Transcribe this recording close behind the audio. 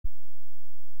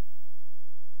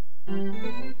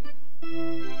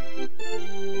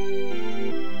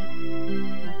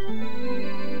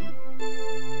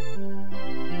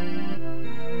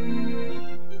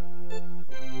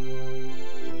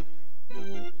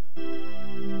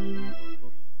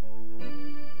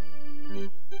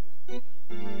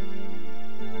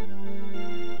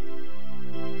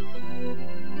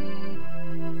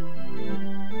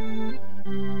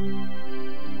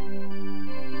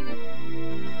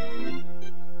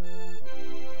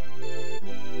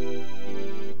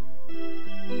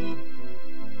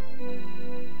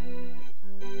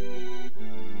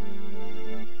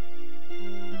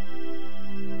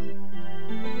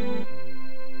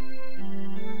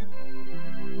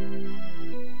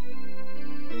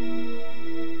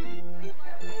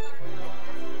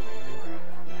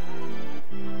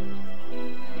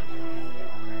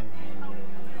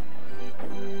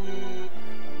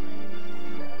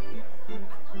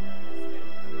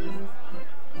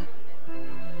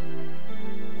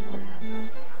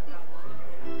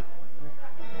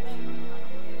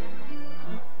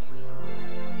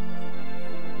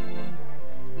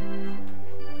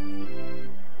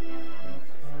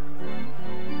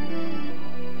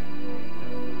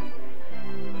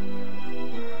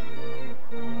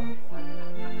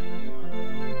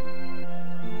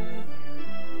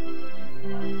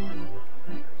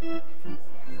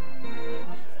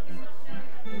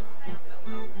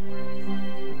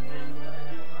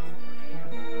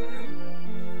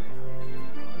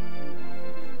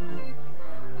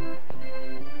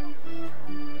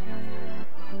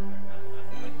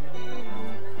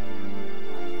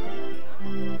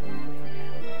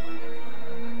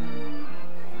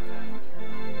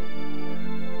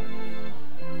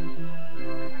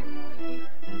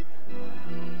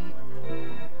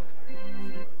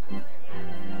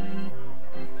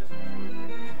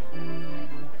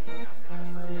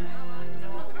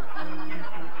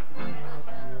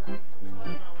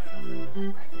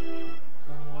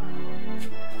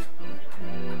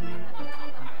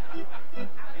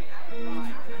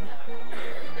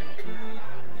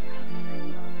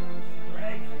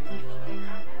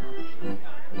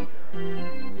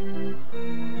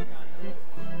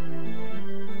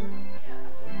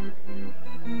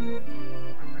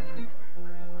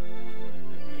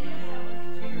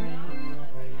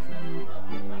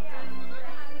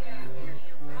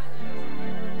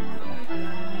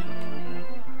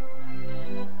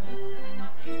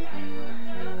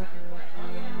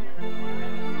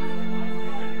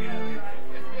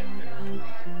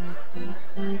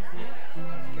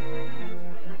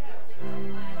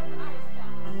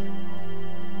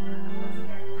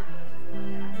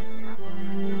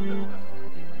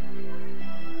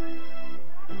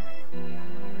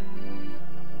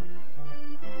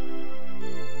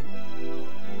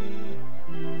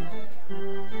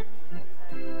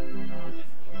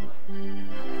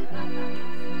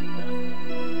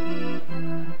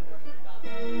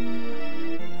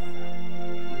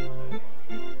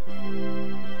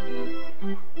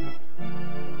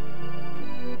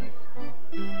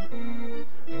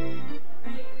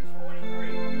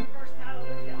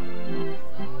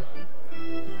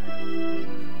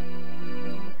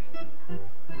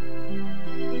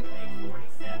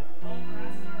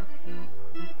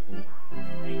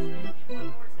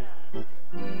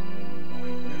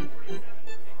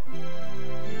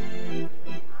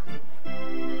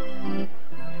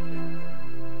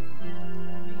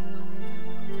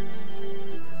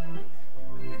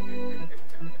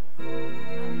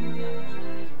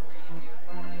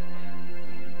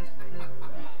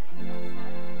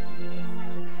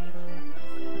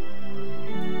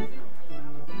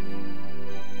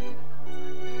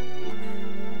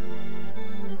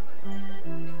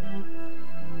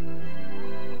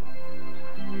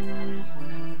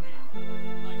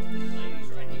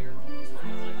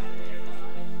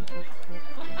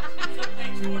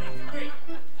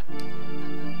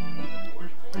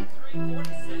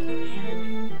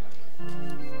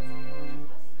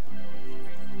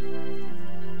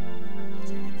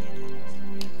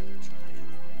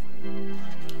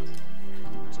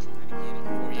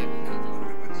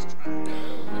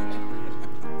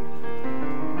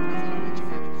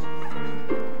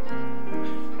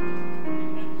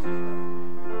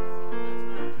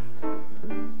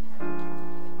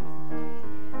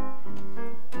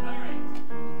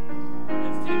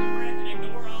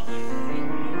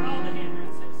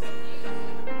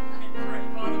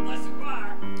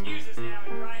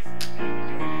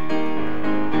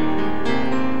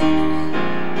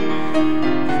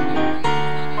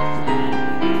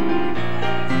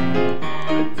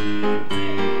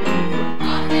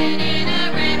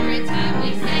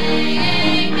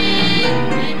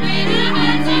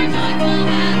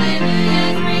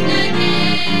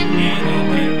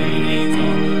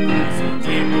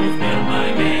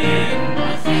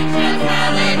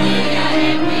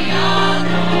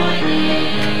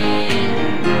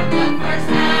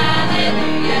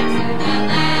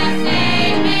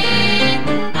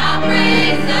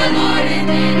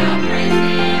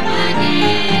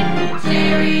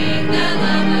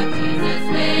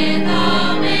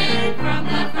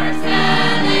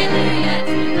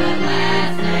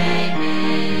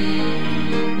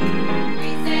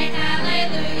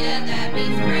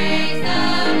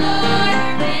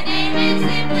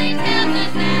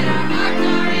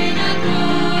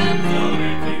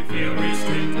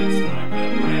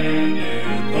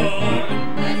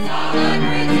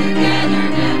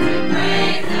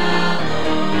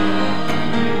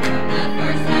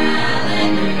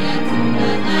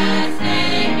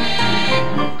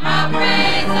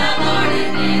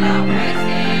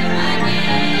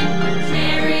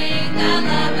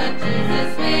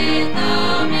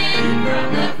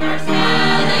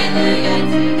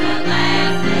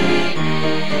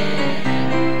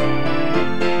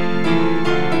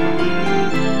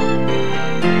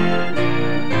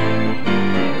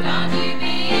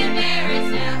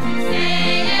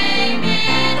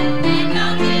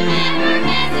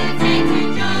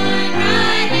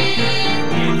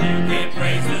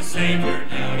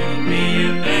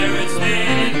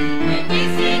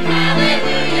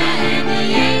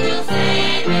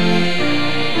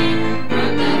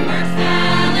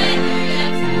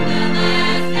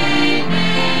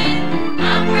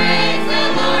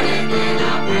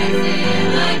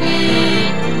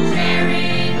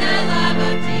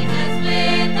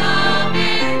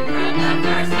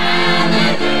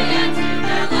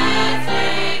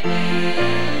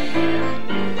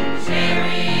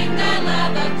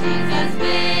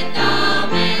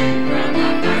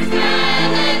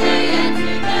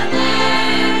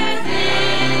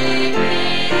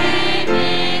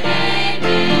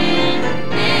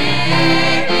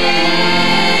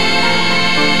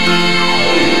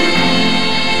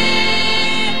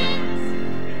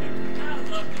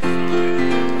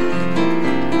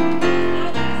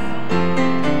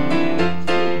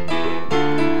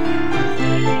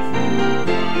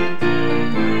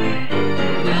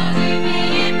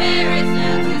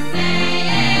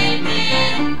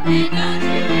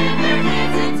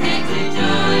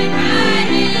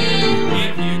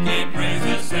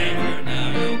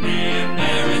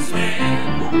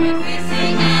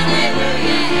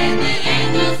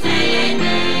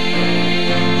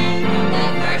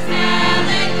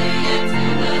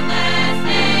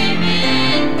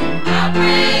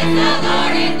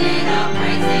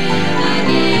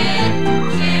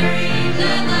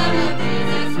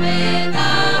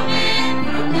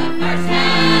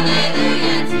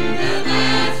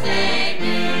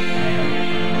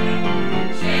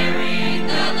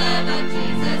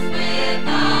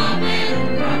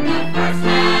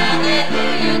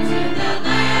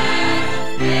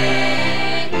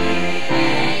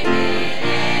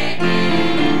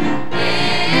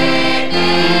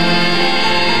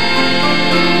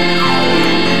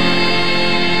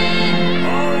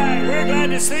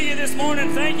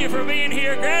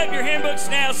songbooks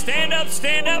now. Stand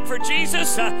up for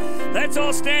Jesus. Let's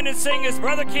all stand and sing as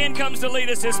Brother Ken comes to lead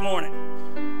us this morning.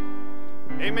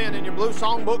 Amen. In your blue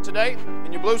songbook today,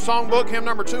 in your blue songbook, hymn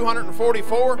number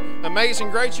 244, Amazing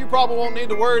Grace. You probably won't need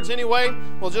the words anyway.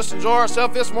 We'll just enjoy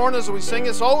ourselves this morning as we sing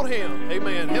this old hymn.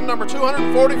 Amen. Hymn number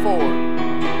 244.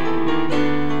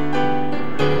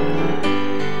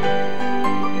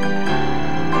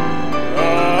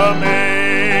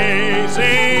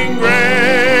 Amazing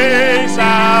grace,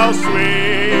 how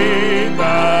sweet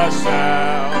the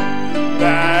sound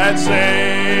that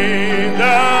saved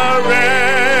a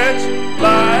wretch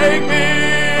like me.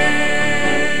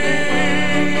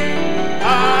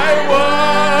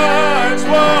 I once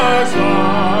was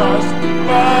lost,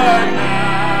 but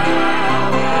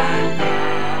now I'm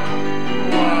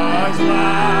found. Was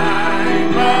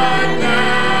blind, but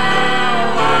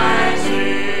now I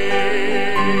see.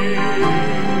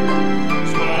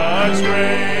 Such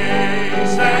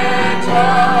grace and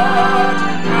touch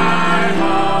my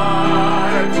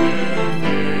heart to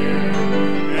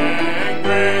feel, and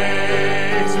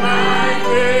grace my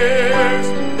fears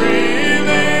relieve.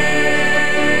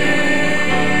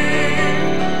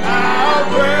 How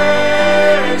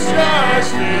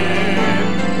precious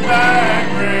did that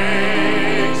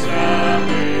grace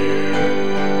appear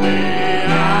the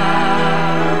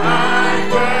hour I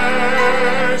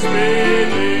first believed.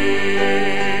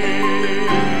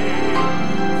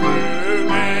 Through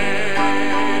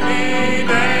many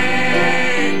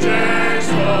dangers,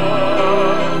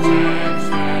 faults, and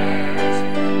snares,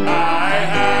 I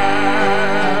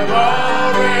have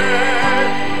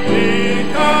already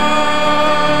come.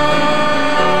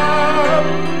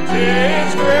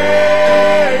 'Tis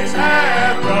grace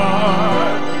hath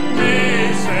brought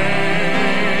me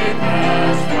safe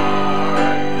thus far,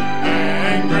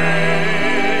 and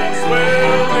grace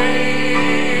will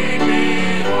lead me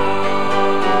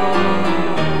home.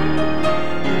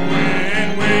 When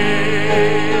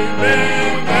we've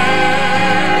been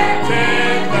back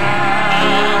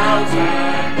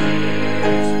 10,000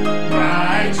 years,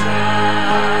 bright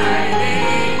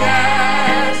shining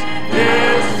as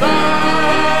His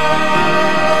sun,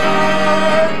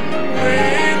 we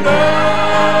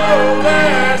know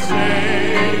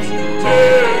blessings to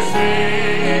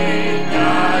sing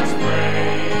God's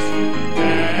praise.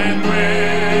 Then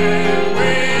when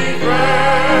we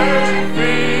first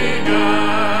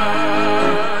begun,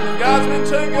 God's been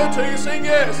too good to you, sing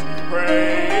yes.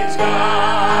 Praise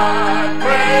God,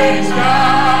 praise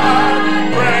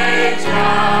God, praise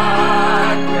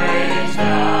God, praise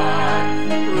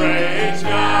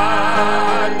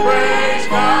God, praise God, praise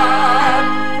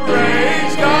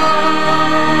God, praise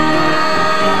God,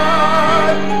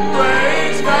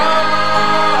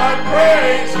 praise God,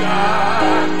 praise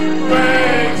God,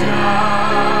 praise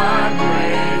God,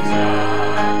 praise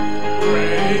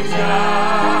God, praise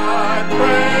God,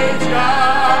 praise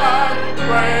God,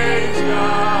 praise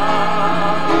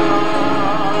God.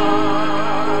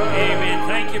 Amen.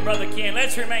 Thank you, Brother Ken.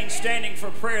 Let's remain standing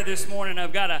for prayer this morning.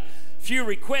 I've got a few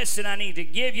requests that I need to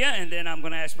give you, and then I'm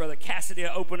going to ask Brother Cassidy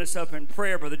to open us up in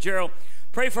prayer. Brother Gerald,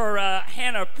 pray for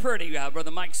Hannah Purdy.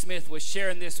 Brother Mike Smith was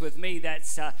sharing this with me.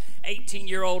 That's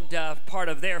 18-year-old part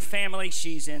of their family.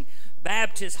 She's in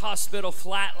Baptist Hospital,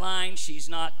 flatline. She's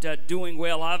not doing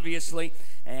well, obviously,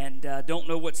 and don't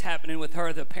know what's happening with her.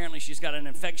 Apparently she's got an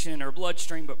infection in her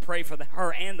bloodstream, but pray for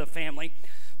her and the family.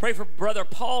 Pray for Brother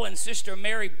Paul and Sister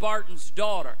Mary Barton's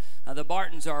daughter. The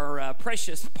Bartons are a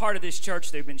precious part of this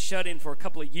church. They've been shut in for a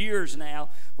couple of years now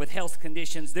with health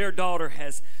conditions. Their daughter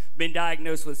has been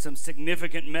diagnosed with some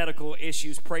significant medical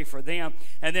issues. Pray for them.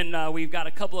 And then we've got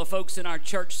a couple of folks in our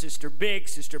church, Sister Big,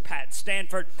 Sister Pat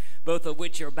Stanford, both of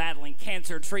which are battling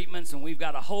cancer treatments. And we've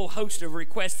got a whole host of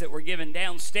requests that we're given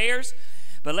downstairs.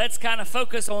 But let's kind of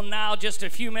focus on now just a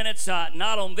few minutes,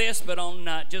 not on this, but on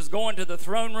just going to the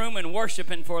throne room and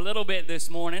worshiping for a little bit this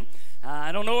morning.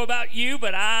 I don't know about you,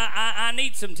 but I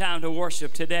need some time to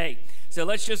worship today. So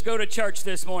let's just go to church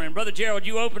this morning. Brother Gerald,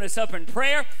 you open us up in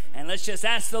prayer, and let's just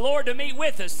ask the Lord to meet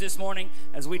with us this morning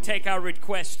as we take our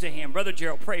requests to Him. Brother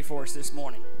Gerald, pray for us this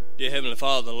morning. Dear Heavenly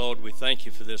Father, Lord, we thank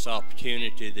you for this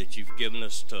opportunity that you've given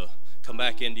us to come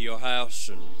back into your house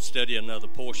and study another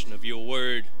portion of your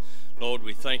word. Lord,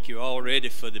 we thank you already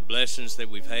for the blessings that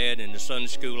we've had in the Sunday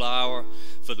school hour,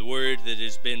 for the word that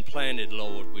has been planted,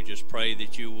 Lord. We just pray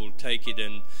that you will take it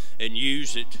and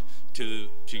use it to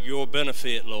your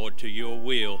benefit, Lord, to your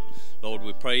will. Lord,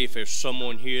 we pray if there's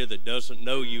someone here that doesn't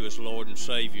know you as Lord and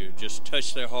Savior, just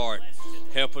touch their heart.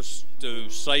 Help us to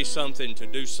say something, to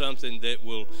do something that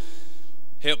will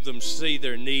help them see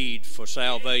their need for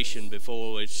salvation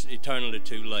before it's eternally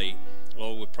too late.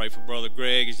 Lord, we pray for Brother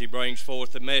Greg as he brings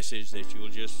forth the message, that you will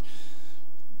just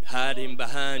hide him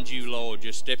behind you, Lord.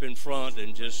 Just step in front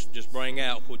and just bring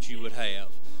out what you would have.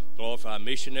 Lord, for our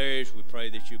missionaries, we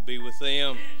pray that you be with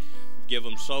them. Give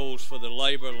them souls for the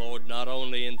labor, Lord, not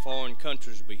only in foreign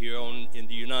countries, but here in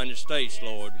the United States,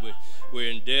 Lord.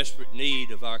 We're in desperate need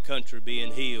of our country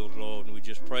being healed, Lord. And we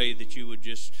just pray that you would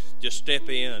just step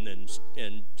in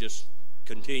and just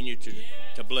continue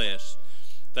to bless.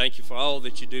 Thank you for all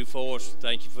that you do for us.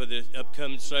 Thank you for the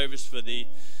upcoming service, for the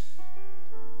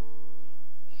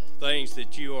things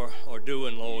that you are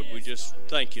doing, Lord. We just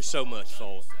thank you so much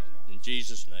for it. In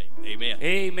Jesus' name, amen.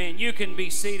 Amen. You can be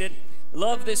seated.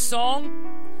 Love this song.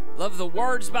 Love the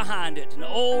words behind it. An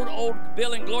old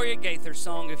Bill and Gloria Gaither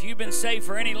song. If you've been saved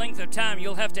for any length of time,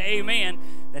 you'll have to amen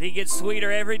that he gets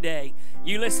sweeter every day.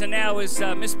 You listen now as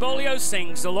Miss Bolio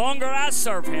sings, "The longer I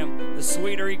serve him, the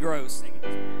sweeter he grows." Sing it.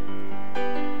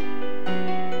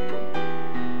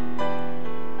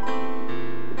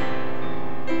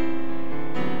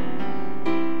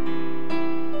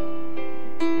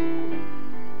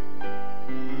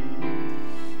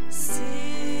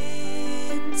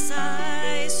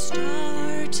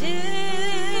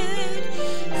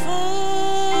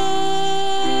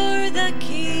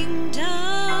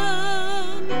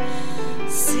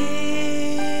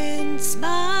 Since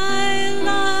my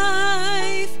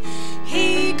life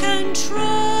he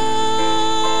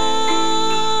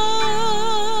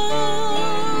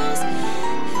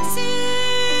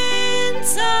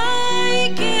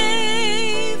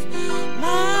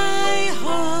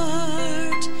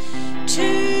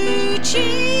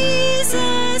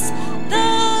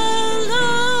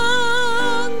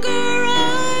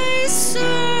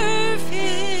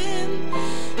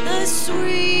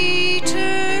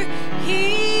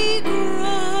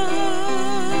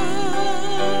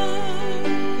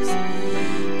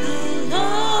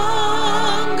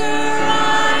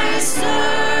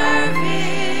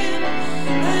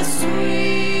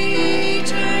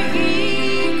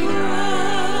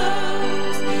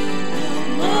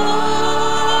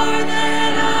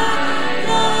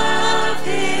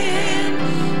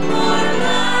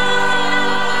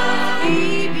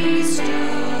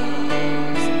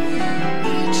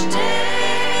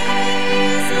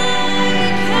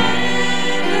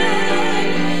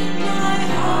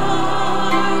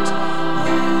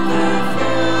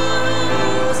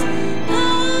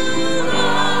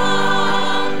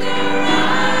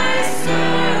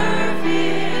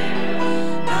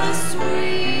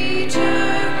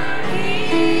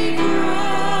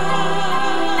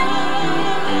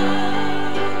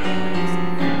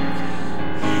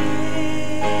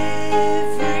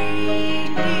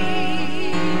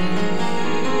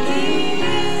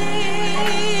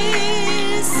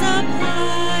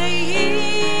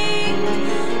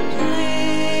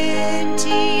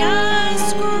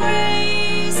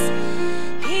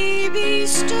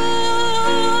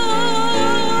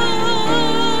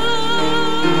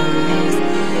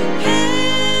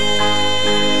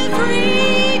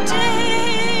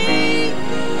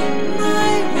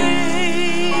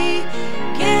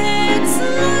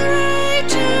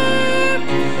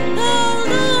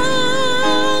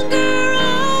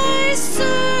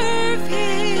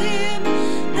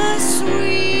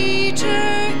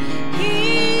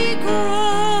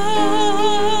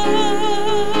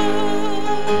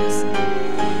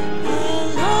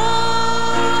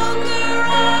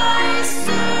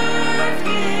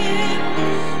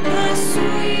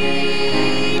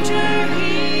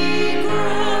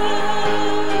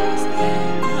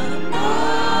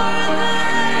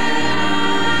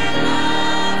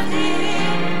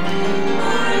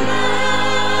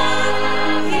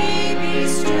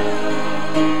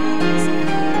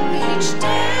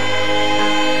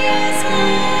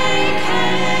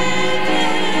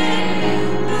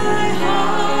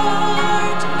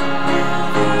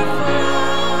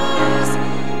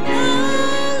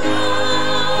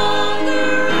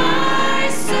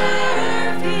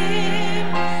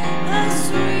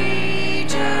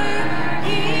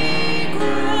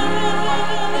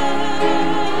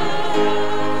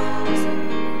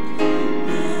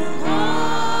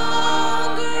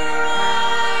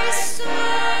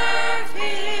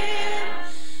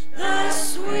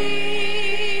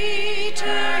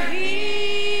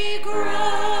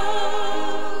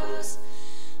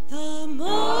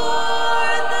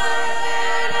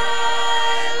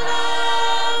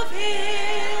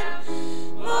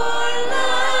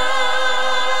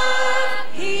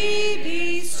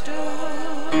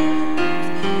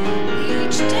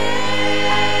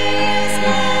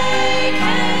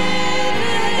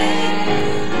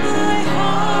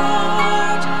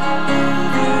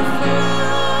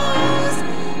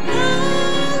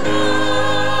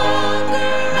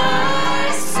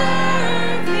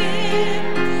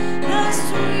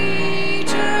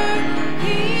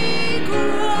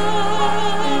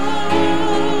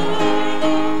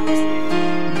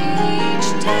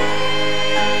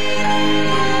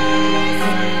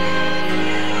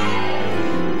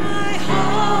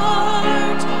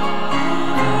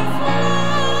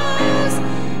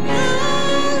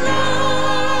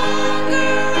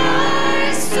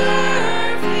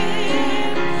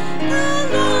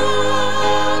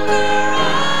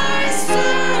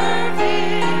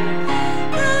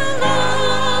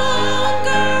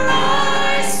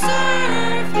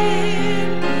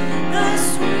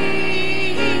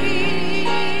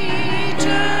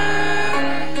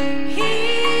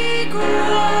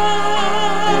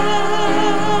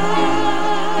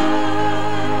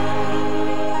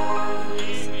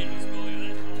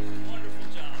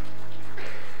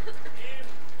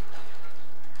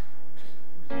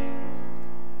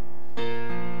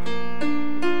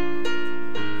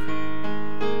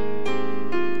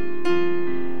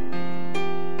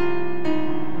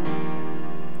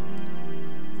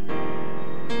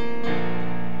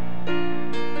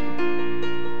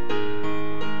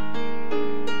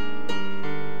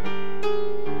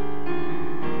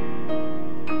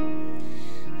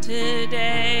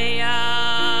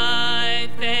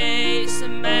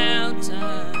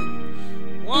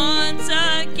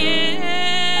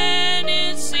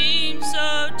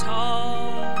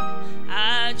tall.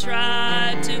 I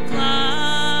tried to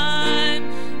climb,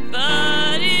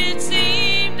 but it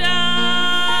seemed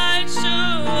I'd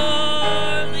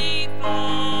surely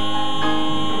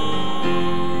fall.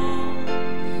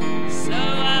 So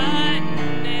I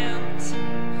knelt,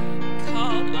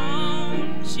 called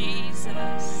on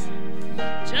Jesus,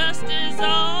 just as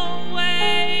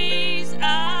always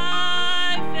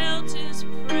I felt His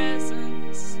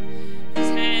presence, His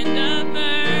hand of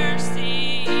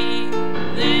mercy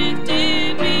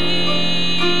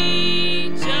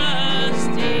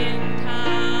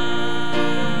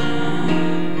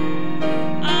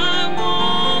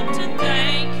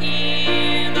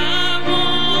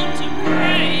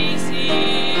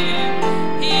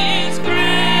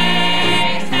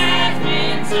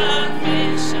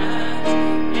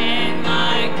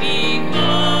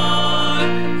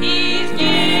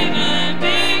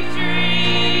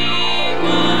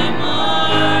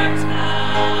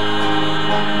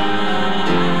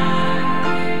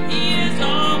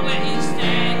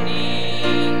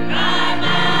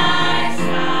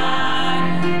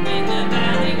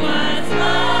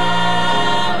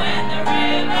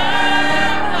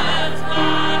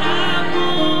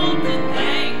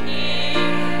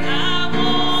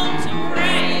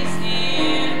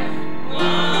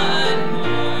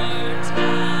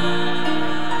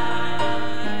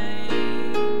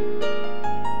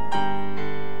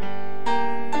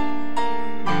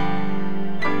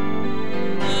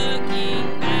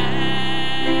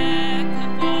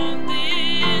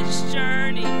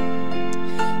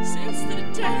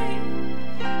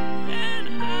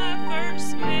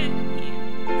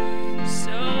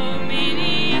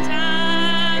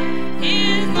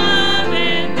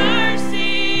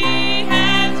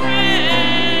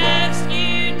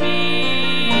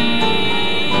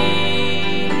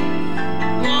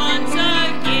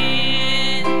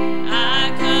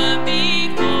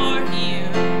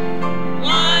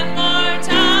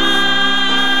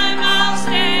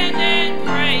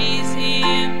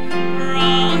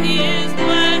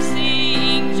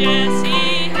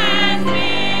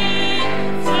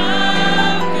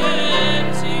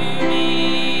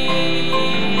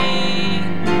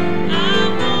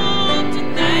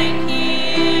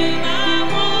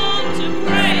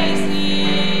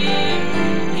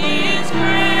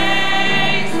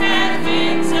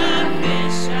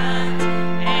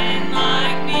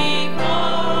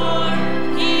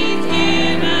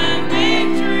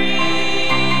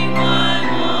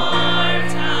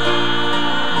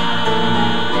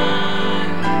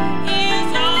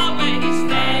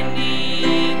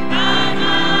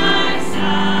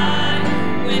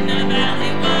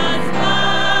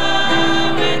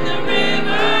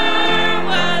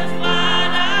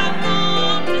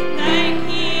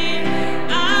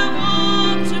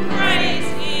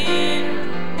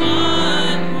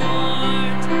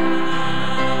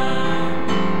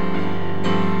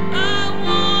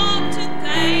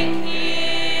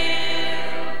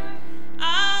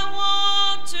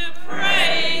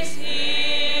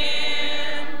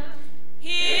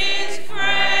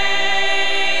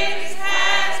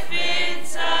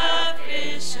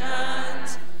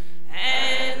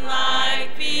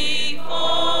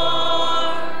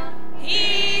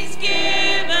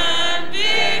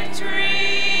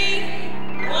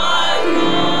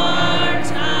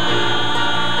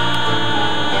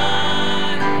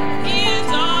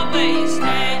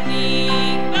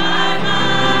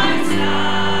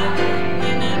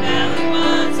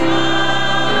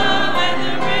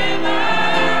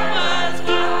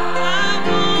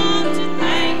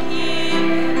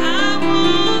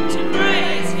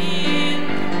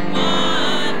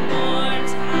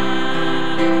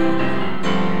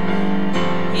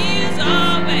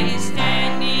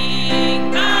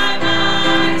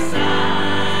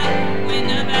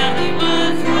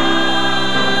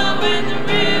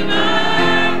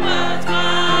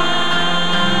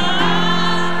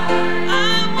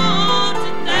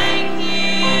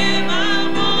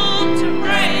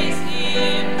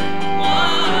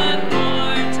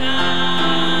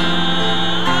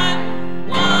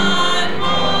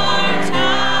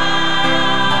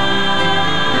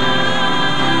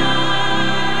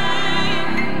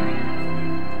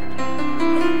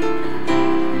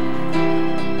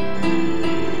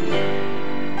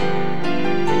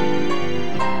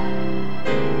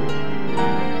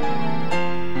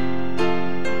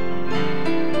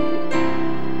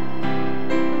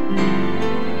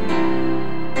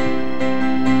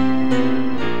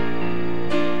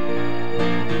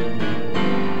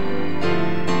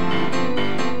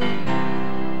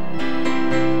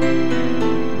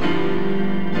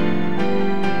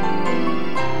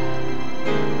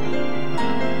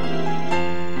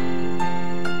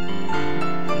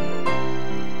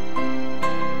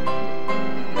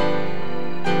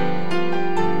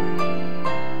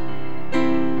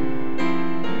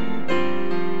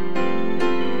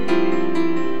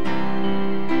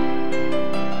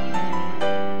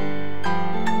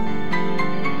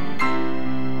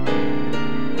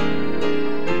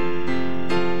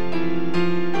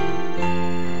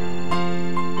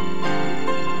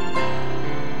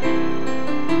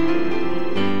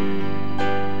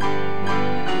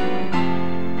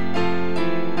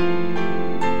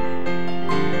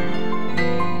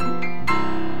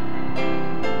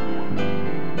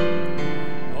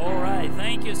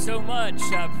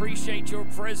appreciate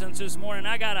your presence this morning.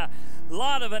 I got a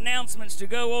lot of announcements to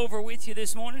go over with you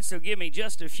this morning, so give me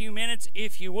just a few minutes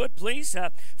if you would, please.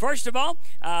 First of all,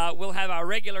 we'll have our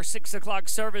regular 6 o'clock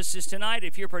services tonight.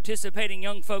 If you're participating,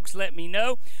 young folks, let me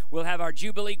know. We'll have our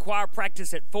Jubilee Choir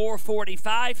practice at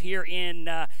 4:45 here in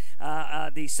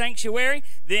the sanctuary.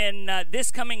 Then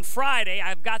this coming Friday,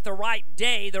 I've got the right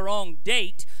day, the wrong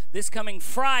date. This coming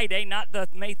Friday, not the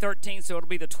May 13th, so it'll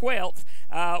be the 12th,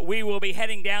 we will be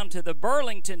heading down to the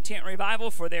Burlington Tent Revival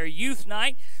for their youth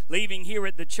night, leaving here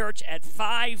at the church at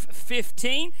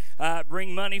 5:15.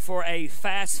 Bring money for a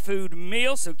fast food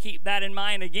meal, so keep that in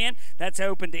mind. Again, that's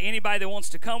open to anybody that wants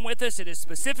to come with us. It is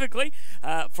specifically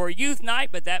for youth night,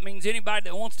 but that means anybody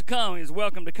that wants to come is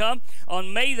welcome to come.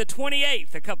 On May the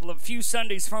 28th, a few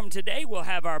Sundays from today, we'll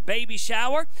have our baby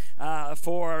shower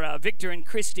for Victor and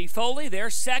Christy Foley, their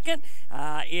second.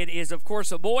 It is, of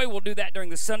course, a boy. We'll do that during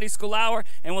the Sunday school hour,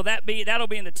 and that'll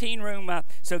be in the teen room,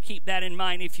 so keep that in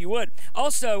mind if you would.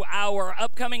 Also, our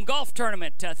upcoming golf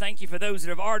tournament. Thank you for those that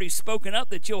have already spoken up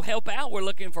that you'll help out. We're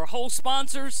looking for whole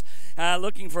sponsors,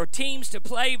 looking for teams to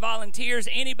play, volunteers,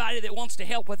 anybody that wants to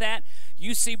help with that.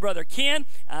 You see Brother Ken.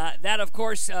 That, of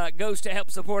course, goes to help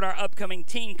support our upcoming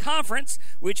teen conference,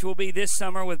 which will be this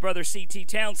summer with Brother C.T.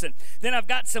 Townsend. Then I've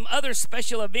got some other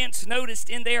special events noticed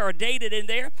in there or dated in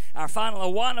there. Our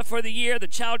final Awana for the year, the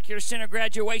Child Care Center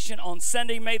graduation on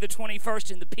Sunday, May the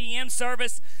 21st in the PM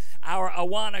service. Our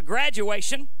Awana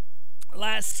graduation.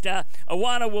 Last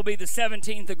Awana will be the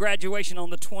 17th, the graduation on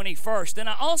the 21st. And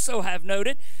I also have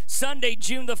noted Sunday,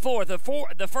 June the 4th.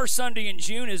 The first Sunday in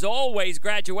June is always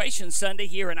graduation Sunday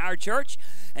here in our church.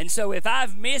 And so if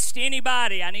I've missed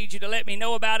anybody, I need you to let me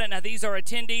know about it. Now, these are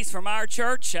attendees from our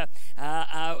church.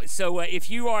 So if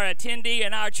you are an attendee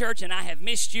in our church and I have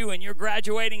missed you and you're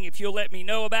graduating, if you'll let me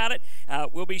know about it,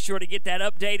 we'll be sure to get that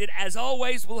updated. As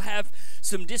always, we'll have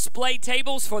some display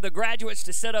tables for the graduates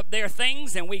to set up their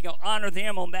things, and we can honor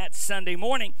them on that Sunday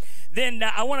morning. Then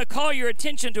I want to call your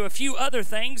attention to a few other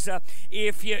things.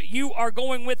 If you are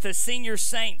going with the senior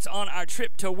saints on our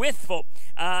trip to Wytheville,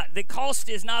 the cost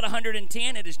is not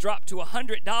 $110. It has dropped to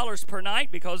 $100 per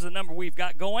night because of the number we've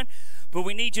got going. But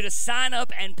we need you to sign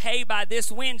up and pay by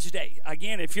this Wednesday.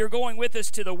 Again, if you're going with us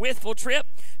to the Wytheville trip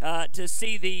to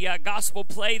see the gospel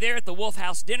play there at the Wolf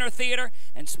House Dinner Theater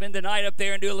and spend the night up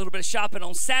there and do a little bit of shopping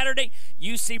on Saturday,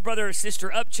 you see Brother or Sister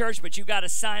Upchurch, but you got to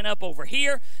sign up over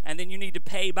here, and then you need to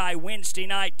pay by Wednesday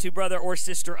night to Brother or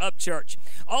Sister Upchurch.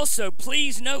 Also,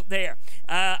 please note there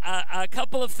a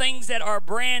couple of things that are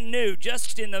brand new.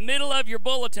 Just in the middle of your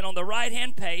bulletin on the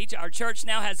right-hand page, our church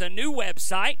now has a new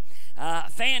website.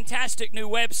 Fantastic new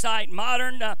website,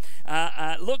 modern,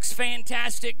 looks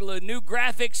fantastic, new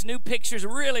graphics, new pictures,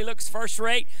 really looks first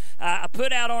rate. I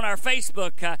put out on our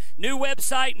Facebook, new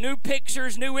website, new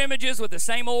pictures, new images with the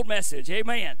same old message.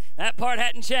 Amen. That part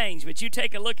hadn't changed, but you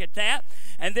take a look at that.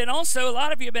 And then also, a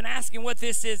lot of you have been asking what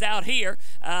this is out here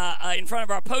in front of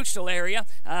our postal area.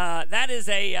 That is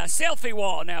a selfie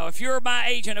wall. Now, if you're my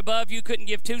age and above, you couldn't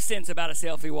give 2 cents about a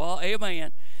selfie wall.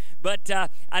 Amen. But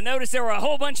I noticed there were a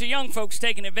whole bunch of young folks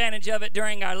taking advantage of it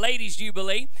during our Ladies'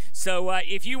 Jubilee. So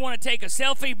if you want to take a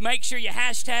selfie, make sure you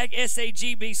hashtag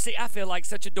SAGBC. I feel like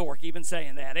such a dork even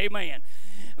saying that. Amen.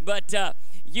 But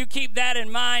you keep that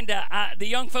in mind. The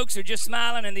young folks are just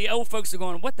smiling, and the old folks are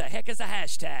going, what the heck is a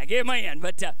hashtag? Amen.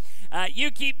 But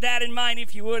you keep that in mind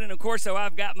if you would. And, of course, so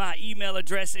I've got my email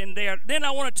address in there. Then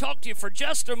I want to talk to you for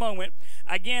just a moment.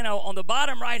 Again, on the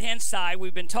bottom right-hand side,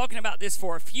 we've been talking about this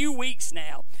for a few weeks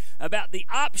now, about the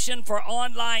option for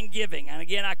online giving. And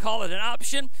again, I call it an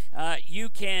option. You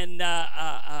can,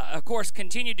 of course,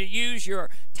 continue to use your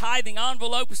tithing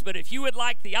envelopes, but if you would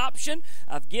like the option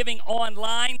of giving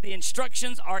online, the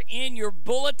instructions are in your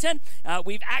bulletin.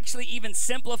 We've actually even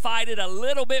simplified it a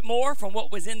little bit more from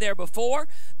what was in there before.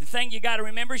 The thing you got to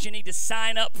remember is you need to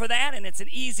sign up for that, and it's an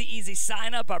easy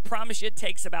sign up. I promise you it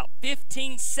takes about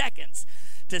 15 seconds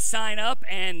to sign up.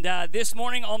 And this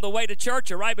morning on the way to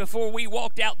church, or right before we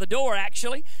walked out the door,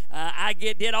 actually, I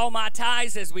did all my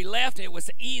tithes as we left. It was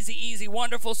easy,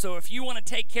 wonderful. So if you want to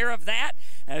take care of that,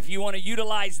 if you want to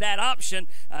utilize that option,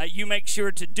 you make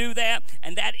sure to do that.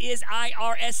 And that is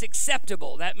IRS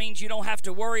acceptable. That means you don't have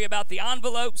to worry about the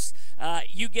envelopes.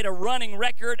 You get a running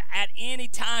record at any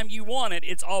time you want it.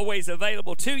 It's always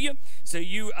available to you. So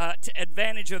you take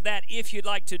advantage of that if you'd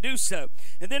like to do so.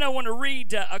 And then I want to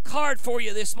read a card for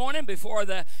you this morning before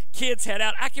the kids head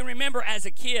out. I can remember as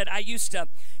a kid, I used to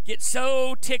get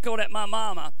so tickled at my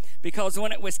mama because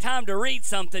when it was time to read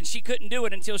something, she couldn't do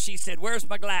it until she said, "Where's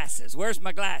my glasses? Where's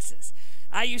my glasses?"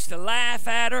 I used to laugh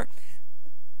at her.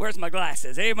 Where's my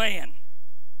glasses? Amen.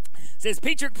 says,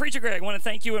 Preacher Greg, I want to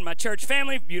thank you and my church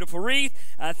family, beautiful wreath.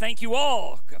 Thank you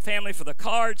all, family, for the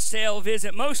card, sale,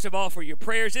 visit, most of all for your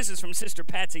prayers. This is from Sister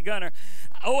Patsy Gunner.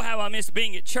 Oh, how I miss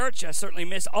being at church. I certainly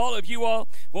miss all of you all.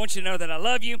 I want you to know that I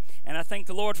love you, and I thank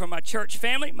the Lord for my church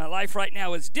family. My life right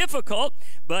now is difficult,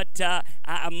 but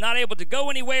I'm not able to go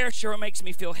anywhere. Sure, it makes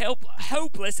me feel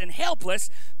hopeless and helpless,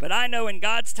 but I know in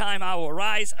God's time I will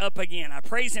rise up again. I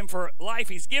praise Him for life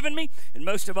He's given me, and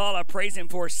most of all, I praise Him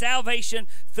for salvation.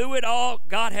 Through it all,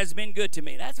 God has been good to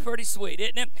me. That's pretty sweet,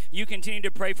 isn't it? You continue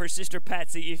to pray for Sister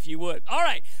Patsy if you would. All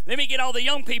right, let me get all the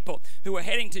young people who are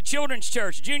heading to children's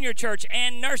church, junior church,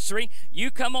 and nursery.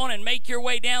 You come on and make your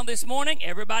way down this morning.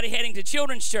 Everybody heading to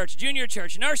children's church, junior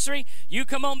church, nursery, you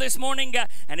come on this morning.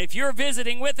 And if you're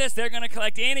visiting with us, they're going to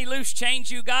collect any loose change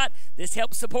you got. This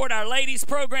helps support our ladies'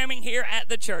 programming here at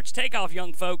the church. Take off,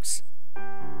 young folks.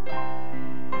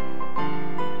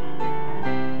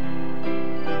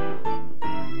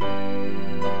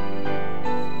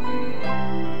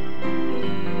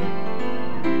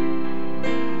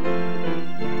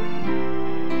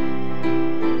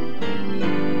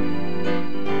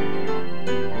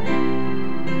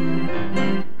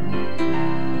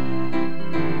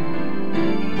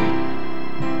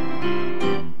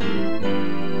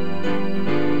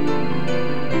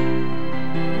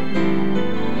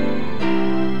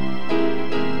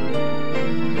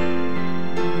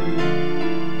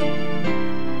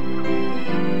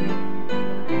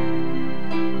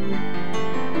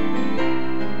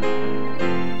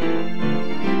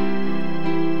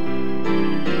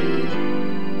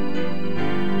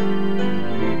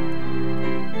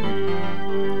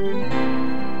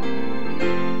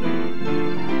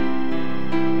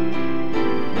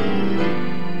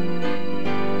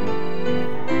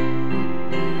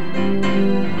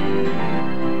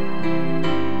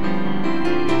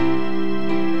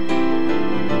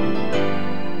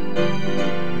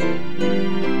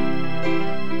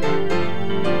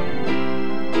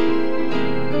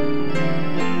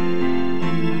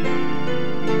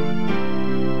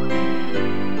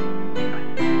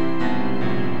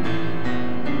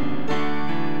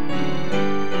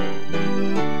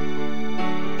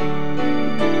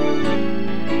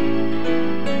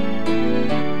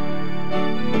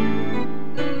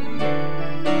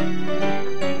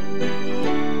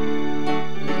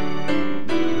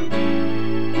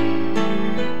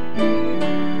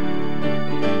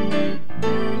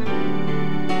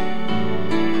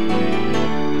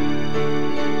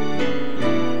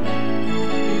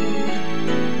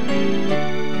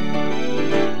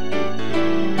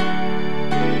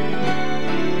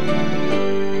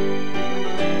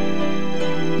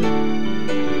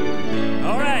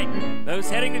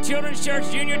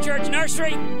 Church, junior church,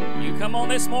 nursery, you come on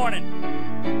this morning.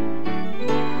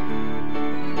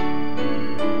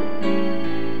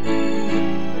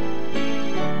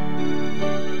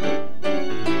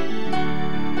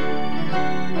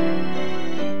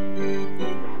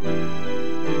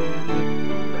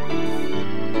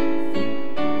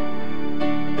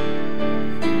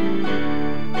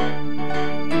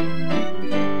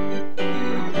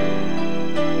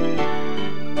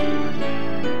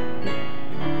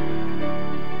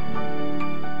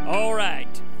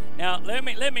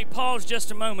 Let me pause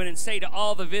just a moment and say to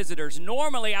all the visitors,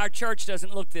 normally our church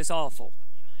doesn't look this awful.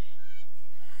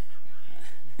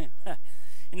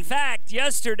 In fact,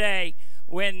 yesterday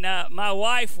when my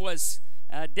wife was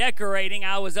decorating,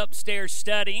 I was upstairs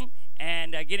studying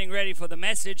and getting ready for the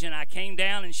message, and I came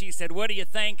down and she said, "What do you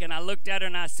think?" And I looked at her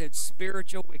and I said,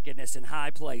 "Spiritual wickedness in high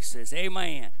places."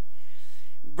 Amen.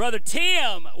 Brother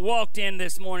Tim walked in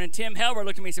this morning. Tim Helber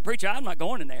looked at me and said, "Preacher, I'm not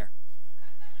going in there.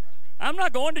 I'm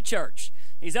not going to church."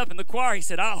 He's up in the choir. He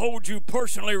said, "I hold you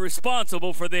personally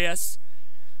responsible for this."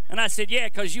 And I said, "Yeah,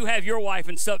 because you have your wife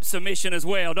in submission as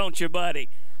well, don't you, buddy?"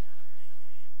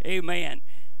 Amen.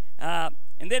 And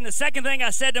then the second thing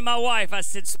I said to my wife, I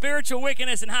said, spiritual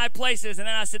wickedness in high places. And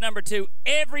then I said, number two,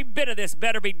 every bit of this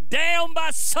better be down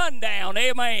by sundown.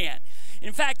 Amen.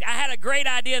 In fact, I had a great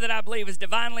idea that I believe is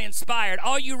divinely inspired.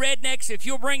 All you rednecks, if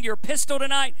you'll bring your pistol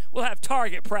tonight, we'll have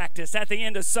target practice at the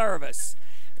end of service.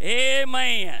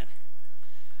 Amen.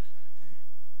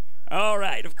 All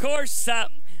right. Of course.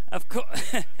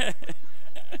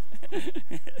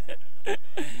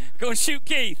 Go shoot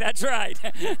Keith. That's right.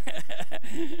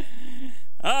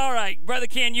 All right. Brother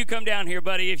Ken, you come down here,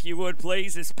 buddy, if you would,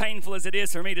 please. As painful as it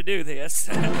is for me to do this.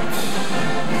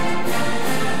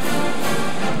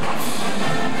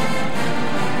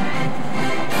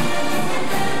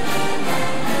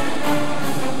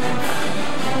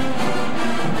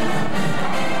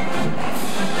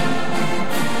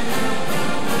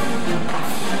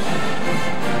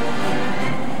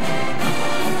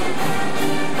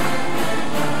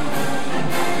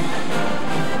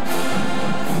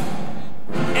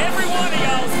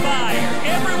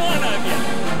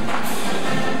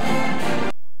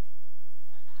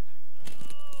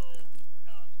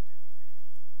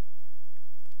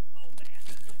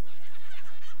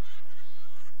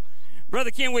 Brother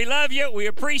Ken, we love you. We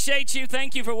appreciate you.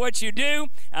 Thank you for what you do.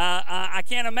 I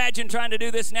can't imagine trying to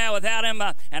do this now without him,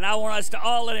 and I want us to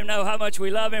all let him know how much we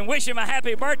love him. Wish him a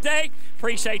happy birthday.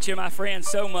 Appreciate you, my friend,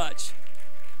 so much.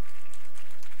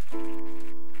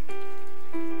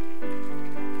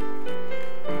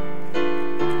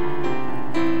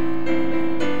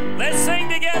 Let's sing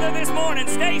together this morning.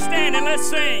 Stay standing. Let's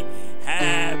sing.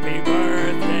 Happy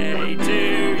birthday to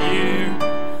you.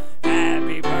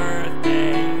 Happy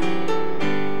birthday.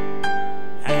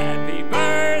 Happy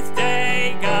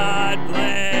birthday. God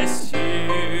bless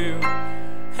you.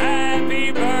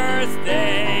 Happy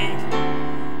birthday.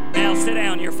 Now sit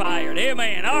down. You're fired.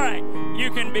 Amen. All right.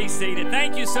 You can be seated.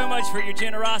 Thank you so much for your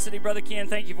generosity, Brother Ken.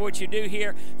 Thank you for what you do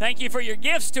here. Thank you for your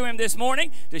gifts to him this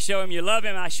morning to show him you love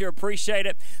him. I sure appreciate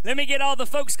it. Let me get all the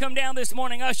folks come down this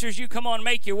morning. Ushers, you come on,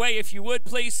 make your way if you would,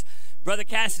 please. Brother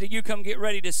Cassidy, you come get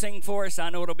ready to sing for us.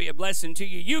 I know it'll be a blessing to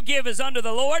you. You give as unto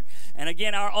the Lord. And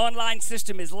again, our online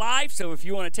system is live, so if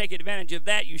you want to take advantage of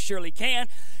that, you surely can.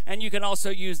 And you can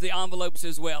also use the envelopes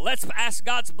as well. Let's ask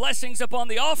God's blessings upon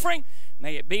the offering.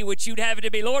 May it be what you'd have it to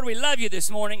be. Lord, we love you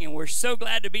this morning, and we're so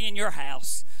glad to be in your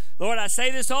house. Lord, I say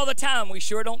this all the time. We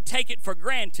sure don't take it for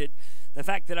granted, the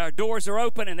fact that our doors are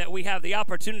open and that we have the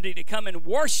opportunity to come and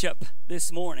worship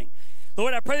this morning.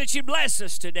 Lord, I pray that you bless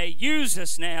us today. Use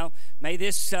us now. May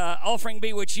this offering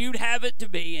be what you'd have it to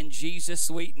be in Jesus'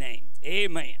 sweet name.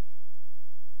 Amen.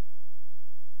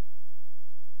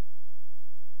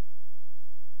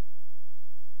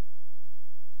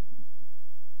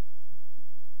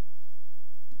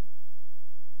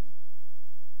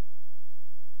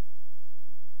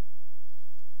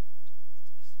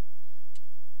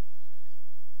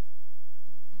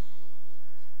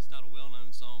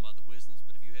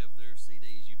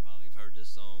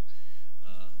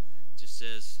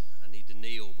 Says I need to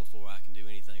kneel before I can do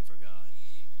anything for God.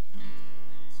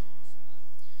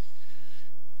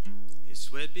 His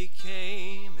sweat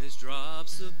became as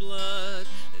drops of blood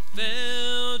that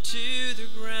fell to the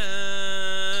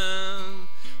ground.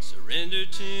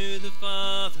 Surrendered to the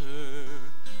Father,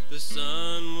 the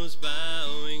Son was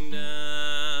bowing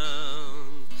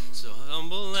down. So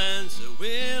humble and so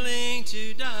willing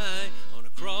to die on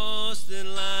a cross that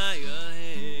lie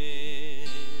ahead.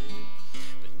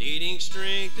 Needing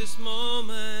strength this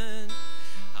moment,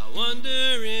 I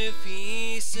wonder if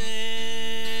he said,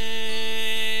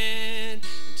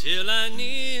 until I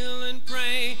kneel and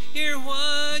pray, hear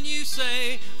what you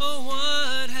say, oh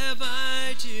what have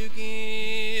I to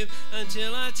give,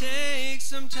 until I take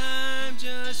some time,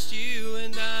 just you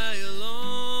and I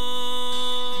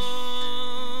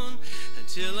alone,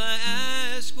 until I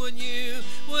ask what you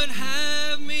would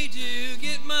have me do,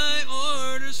 get my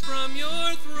orders from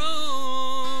your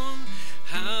throne.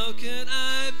 How can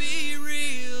I be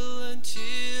real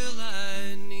until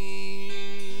I kneel?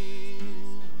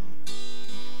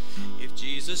 If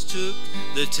Jesus took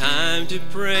the time to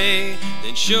pray,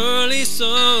 then surely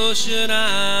so should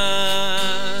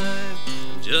I.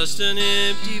 I'm just an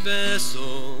empty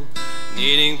vessel,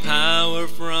 needing power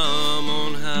from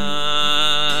on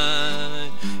high.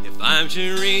 If I'm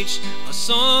to reach a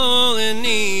soul in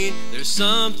need, there's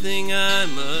something I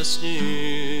must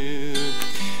do.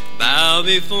 Bow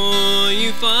before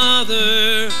you,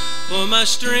 Father, for my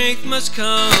strength must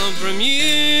come from you.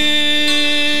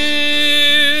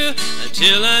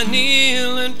 Until I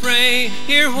kneel and pray,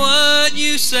 hear what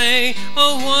you say,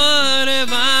 oh what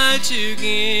have I to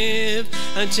give,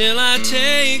 until I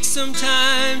take some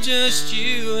time, just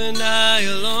you and I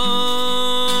alone,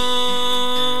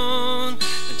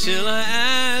 until I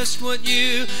ask what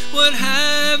you would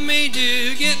have me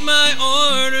do, get my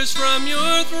orders from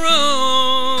your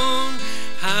throne.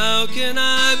 How can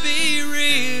I be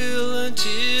real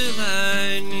until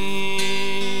I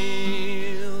kneel?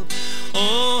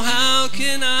 Oh, how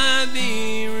can I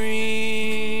be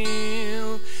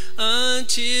real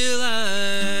until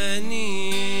I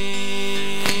kneel?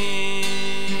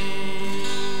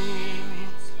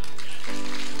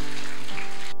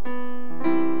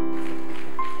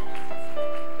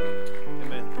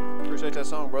 Amen. Appreciate that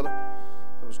song, brother.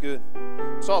 That was good.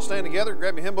 Let's all stand together.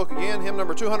 Grab your hymn book again. Hymn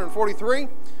number 243.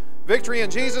 Victory in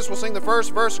Jesus. We'll sing the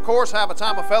first verse, of course, have a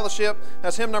time of fellowship.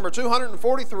 That's hymn number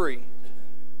 243.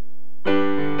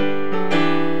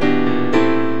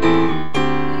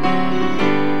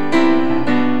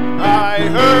 I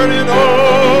heard an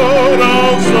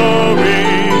old story,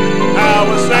 how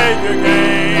a Savior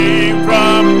came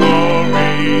from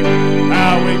glory,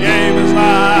 how he gave his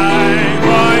life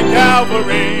on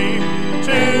Calvary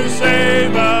to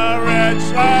save a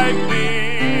wretch like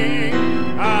me.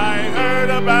 I heard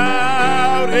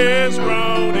about his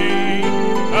groaning,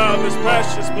 of his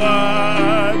precious blood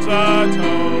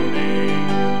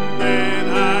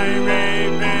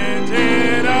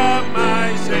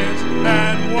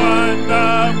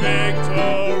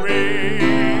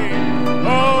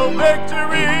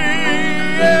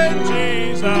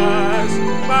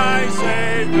my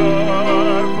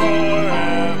Savior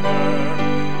forever.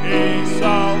 He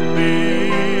sought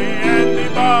me and He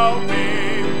bought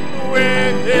me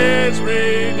with His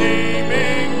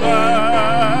redeeming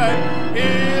blood.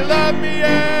 He loved me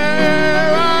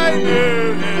ere I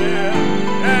knew Him,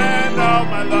 and all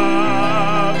my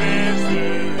love is to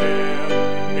Him.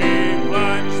 He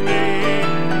plunged me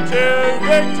to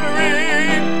victory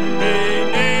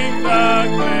beneath the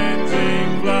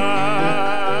cleansing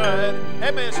flood.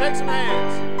 Amen. Shake some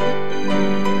hands.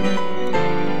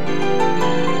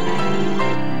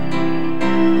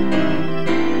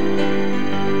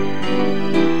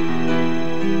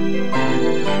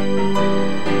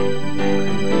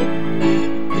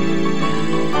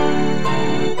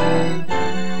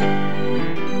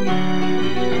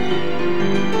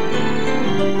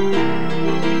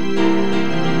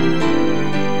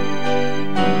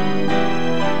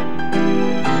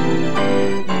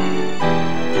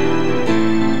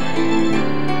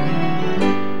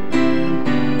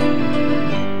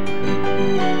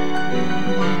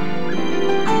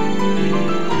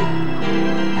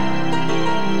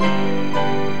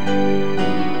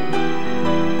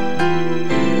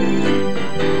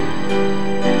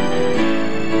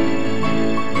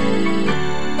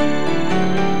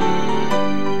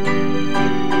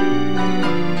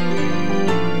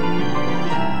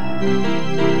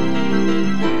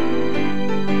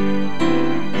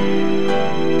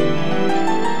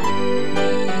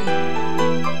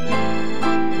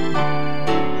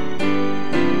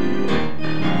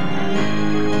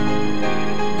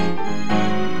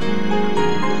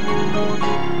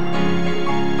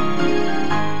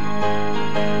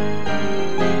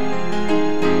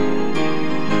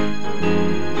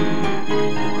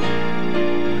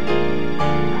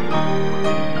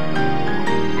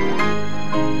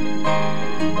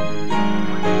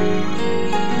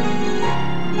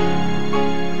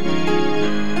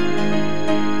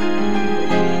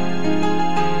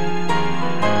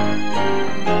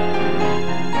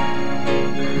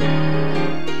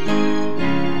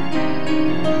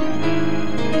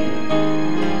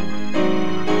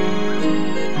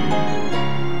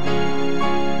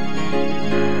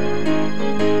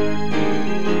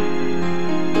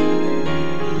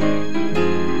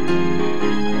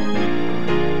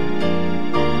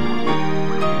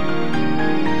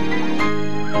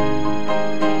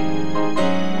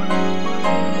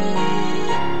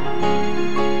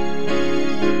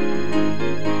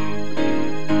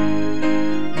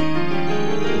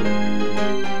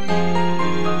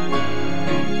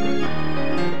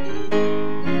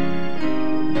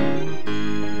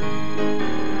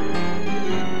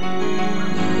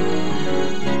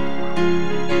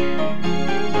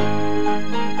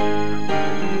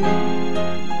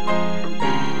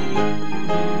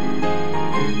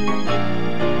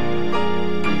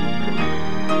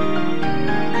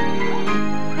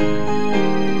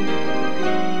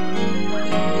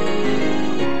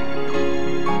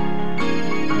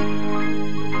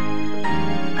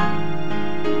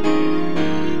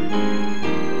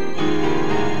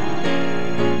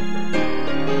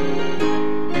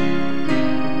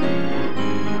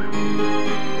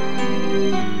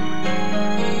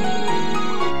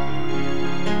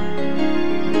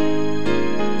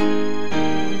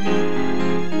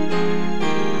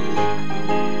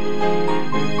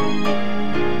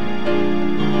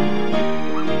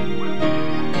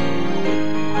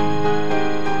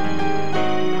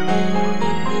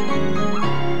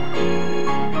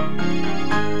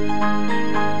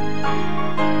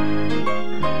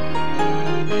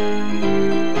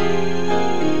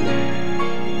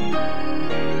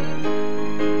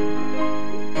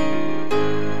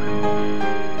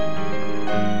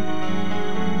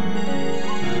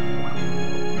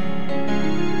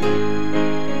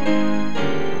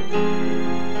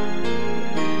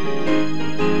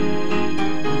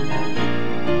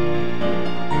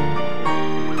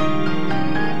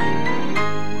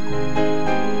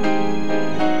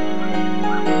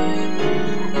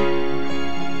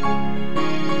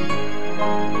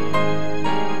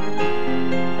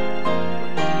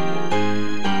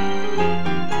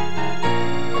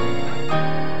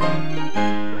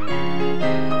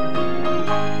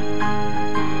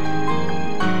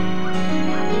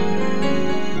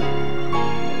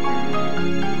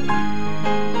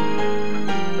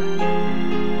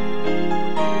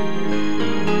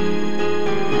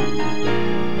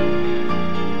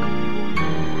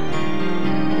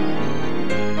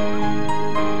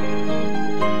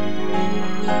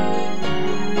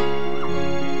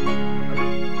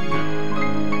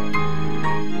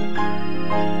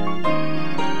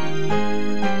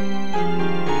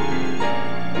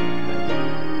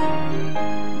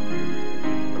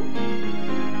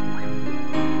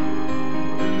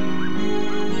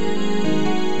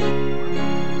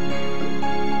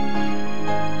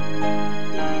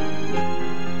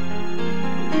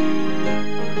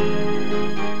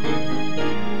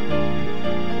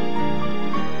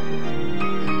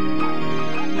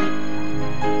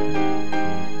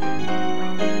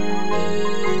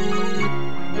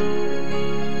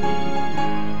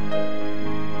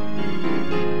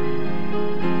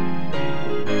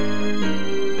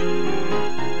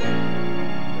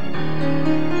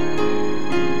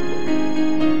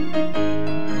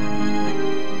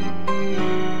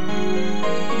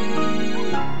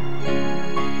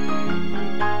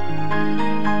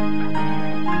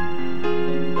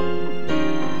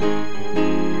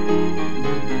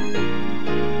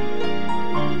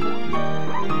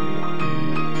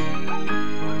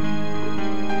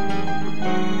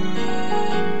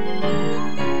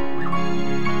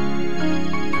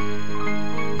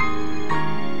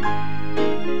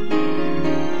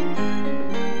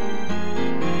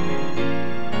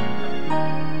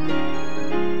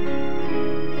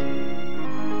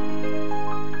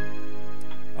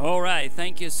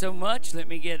 so much. Let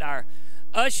me get our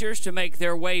ushers to make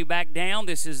their way back down.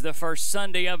 This is the first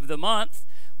Sunday of the month,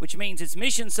 which means it's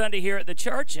Mission Sunday here at the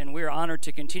church, and we're honored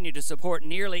to continue to support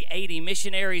nearly 80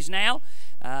 missionaries now.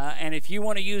 And if you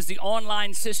want to use the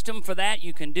online system for that,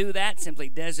 you can do that. Simply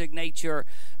designate your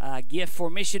gift for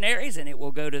missionaries, and it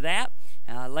will go to that.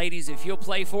 Ladies, if you'll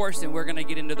play for us, then we're going to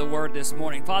get into the Word this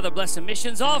morning. Father, bless the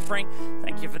missions offering.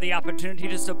 Thank you for the opportunity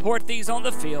to support these on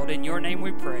the field. In your name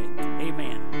we pray.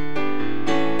 Amen.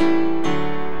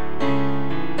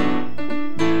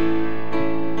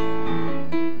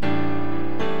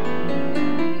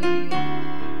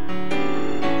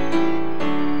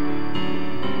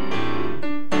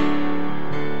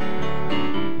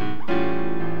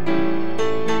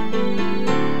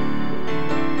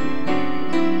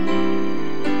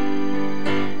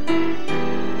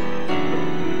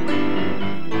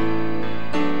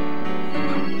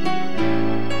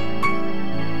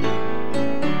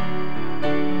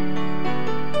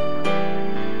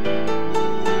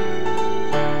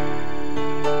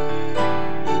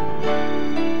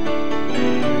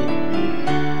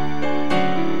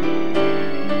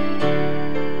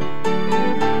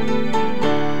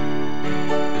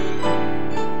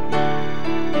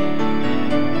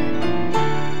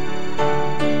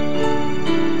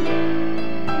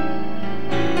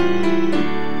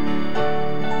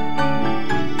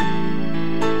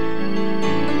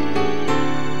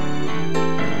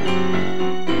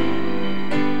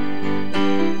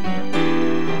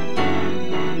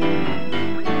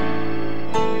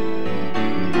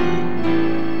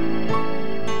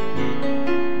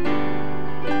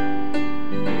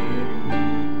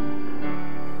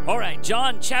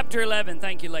 John chapter 11.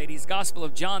 Thank you, ladies. Gospel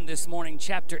of John this morning,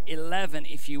 chapter 11,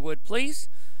 if you would, please.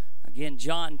 Again,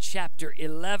 John chapter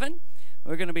 11.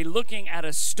 We're going to be looking at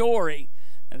a story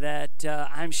that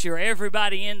I'm sure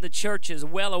everybody in the church is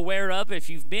well aware of. If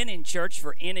you've been in church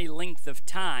for any length of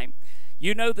time,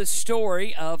 you know the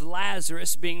story of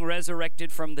Lazarus being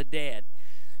resurrected from the dead.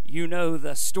 You know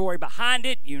the story behind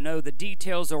it. You know the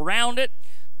details around it.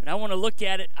 But I want to look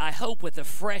at it, I hope, with a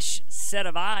fresh set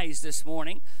of eyes this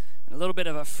morning. A little bit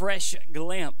of a fresh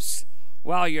glimpse.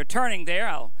 While you're turning there,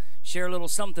 I'll share a little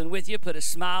something with you, put a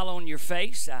smile on your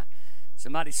face.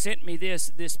 Somebody sent me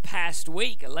this past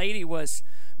week. A lady was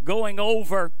going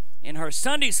over in her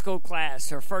Sunday school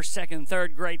class, her first, second,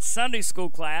 third grade Sunday school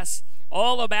class,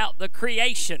 all about the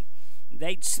creation.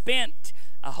 They'd spent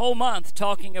a whole month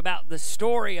talking about the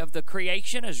story of the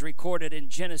creation as recorded in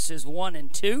Genesis 1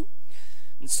 and 2.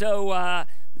 And so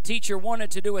the teacher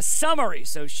wanted to do a summary,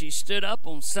 so she stood up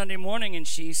on Sunday morning and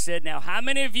she said, "Now, how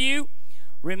many of you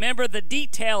remember the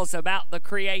details about the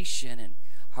creation?" And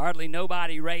hardly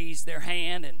nobody raised their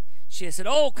hand. And she said,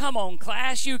 "Oh, come on,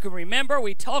 class, you can remember.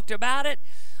 We talked about it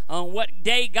on what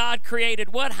day God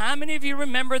created what. How many of you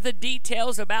remember the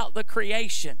details about the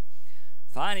creation?"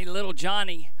 Finally, little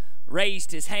Johnny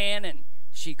raised his hand, and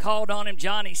she called on him.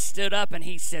 Johnny stood up, and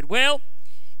he said, "Well,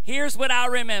 here's what I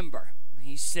remember."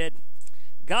 He said,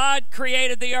 "God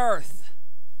created the earth,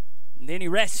 and then he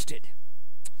rested.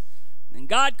 And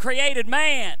God created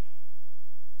man,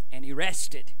 and he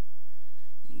rested.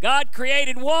 And God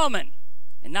created woman,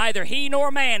 and neither he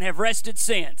nor man have rested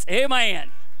since."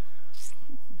 Amen.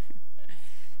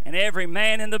 And every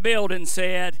man in the building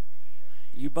said,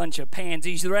 "You bunch of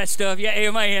pansies," the rest of you.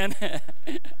 Amen.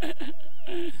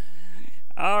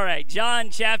 All right, John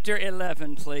chapter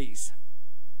 11, please.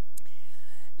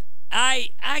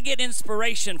 I get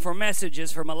inspiration for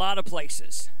messages from a lot of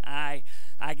places. I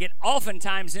get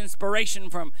oftentimes inspiration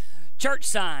from church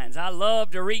signs. I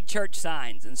love to read church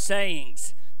signs and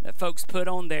sayings that folks put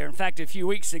on there. In fact, a few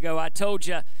weeks ago, I told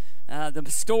you the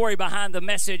story behind the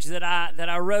message that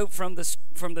I wrote from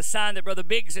the sign that Brother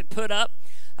Biggs had put up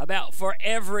about for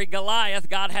every Goliath,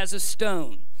 God has a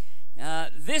stone.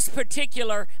 This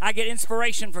particular, I get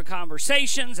inspiration for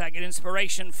conversations. I get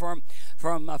inspiration from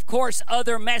of course,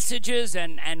 other messages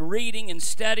and reading and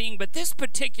studying. But this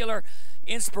particular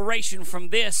inspiration from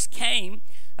this came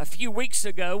a few weeks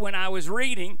ago when I was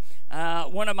reading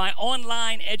one of my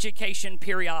online education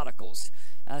periodicals.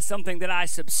 Something that I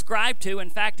subscribe to. In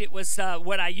fact, it was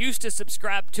what I used to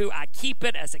subscribe to. I keep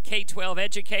it as a K-12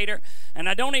 educator, and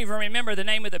I don't even remember the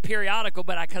name of the periodical,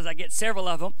 but because I get several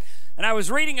of them. And I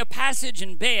was reading a passage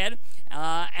in bed,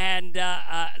 and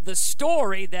the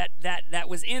story that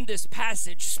was in this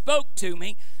passage spoke to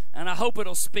me, and I hope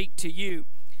it'll speak to you.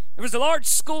 There was a large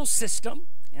school system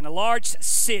in a large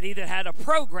city that had a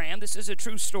program, this is a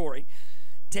true story,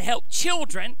 to help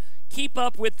children keep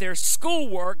up with their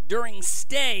schoolwork during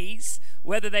stays,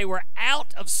 whether they were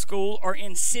out of school or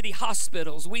in city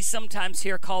hospitals. We sometimes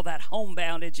here call that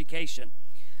homebound education.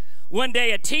 One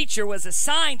day, a teacher was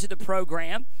assigned to the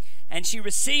program, and she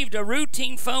received a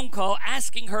routine phone call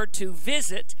asking her to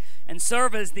visit and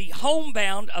serve as the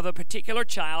homebound of a particular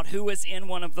child who was in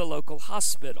one of the local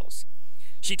hospitals.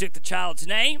 She took the child's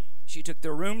name, she took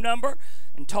the room number,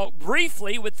 and talked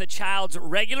briefly with the child's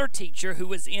regular teacher who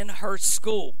was in her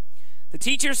school. The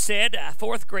teacher said, a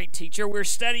fourth grade teacher, "We're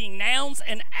studying nouns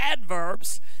and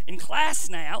adverbs in class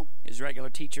now," his regular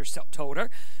teacher told her,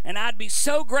 "and I'd be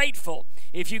so grateful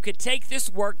if you could take this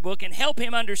workbook and help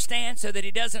him understand so that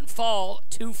he doesn't fall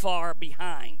too far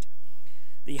behind."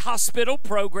 The hospital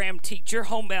program teacher,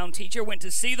 homebound teacher, went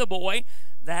to see the boy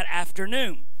that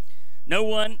afternoon. No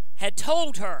one had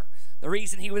told her the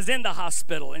reason he was in the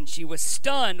hospital, and she was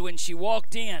stunned when she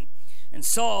walked in and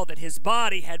saw that his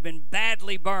body had been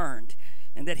badly burned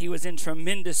and that he was in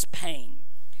tremendous pain.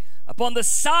 Upon the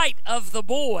sight of the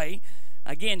boy,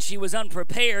 again, she was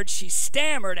unprepared. She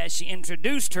stammered as she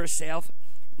introduced herself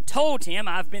and told him,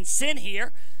 "I've been sent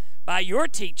here by your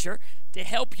teacher to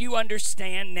help you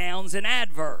understand nouns and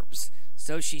adverbs."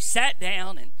 So she sat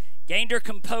down and gained her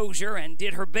composure and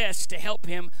did her best to help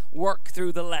him work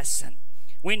through the lesson.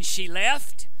 When she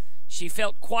left, she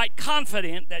felt quite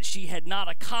confident that she had not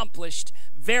accomplished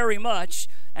very much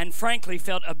and frankly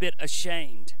felt a bit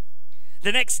ashamed.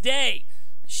 The next day,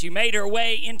 she made her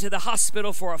way into the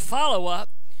hospital for a follow-up.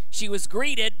 She was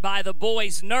greeted by the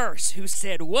boy's nurse who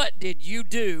said, "What did you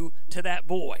do to that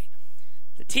boy?"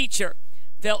 The teacher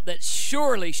felt that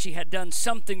surely she had done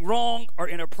something wrong or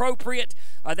inappropriate,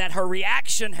 or that her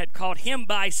reaction had caught him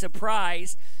by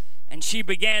surprise, and she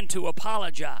began to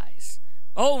apologize.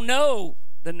 "Oh no,"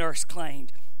 the nurse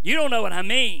claimed. "You don't know what I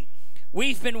mean.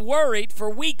 We've been worried for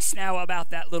weeks now about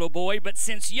that little boy, but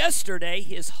since yesterday,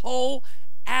 his whole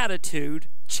attitude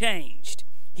changed.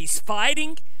 He's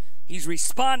fighting, he's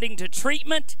responding to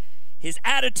treatment, his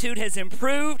attitude has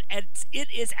improved, and it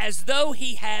is as though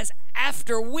he has,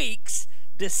 after weeks,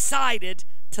 decided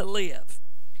to live."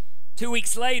 2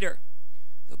 weeks later,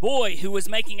 the boy, who was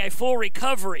making a full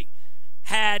recovery,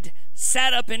 had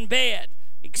sat up in bed,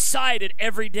 excited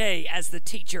every day as the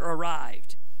teacher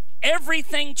arrived.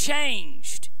 "Everything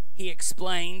changed," he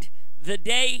explained, "the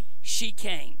day she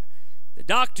came." The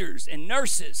doctors and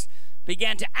nurses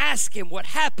began to ask him what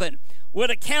happened,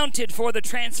 what accounted for the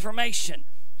transformation.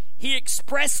 He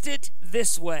expressed it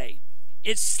this way: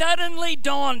 "It suddenly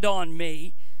dawned on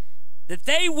me that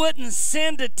they wouldn't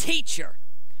send a teacher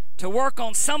to work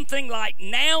on something like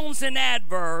nouns and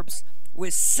adverbs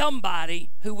with somebody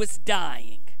who was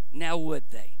dying. Now would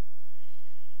they?"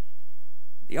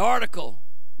 The article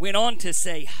went on to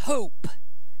say, hope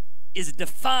is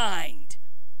defined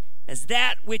as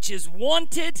that which is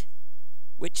wanted,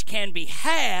 which can be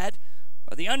had,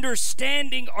 or the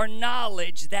understanding or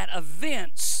knowledge that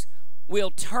events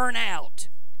will turn out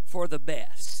for the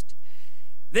best.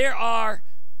 There are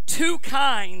two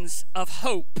kinds of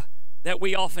hope that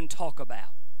we often talk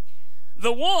about.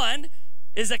 The one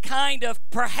is a kind of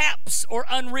perhaps or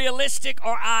unrealistic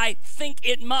or I think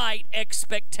it might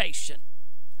expectation.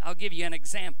 I'll give you an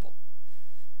example.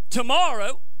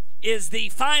 Tomorrow is the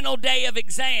final day of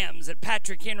exams at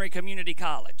Patrick Henry Community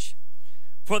College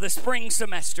for the spring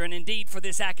semester, and indeed for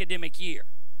this academic year.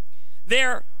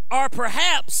 There are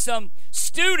perhaps some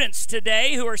students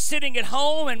today who are sitting at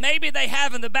home, and maybe they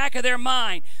have in the back of their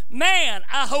mind, "Man,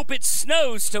 I hope it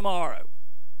snows tomorrow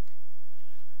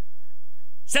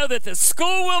so that the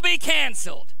school will be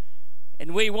canceled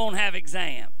and we won't have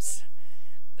exams."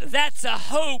 That's a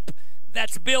hope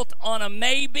that's built on a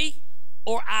maybe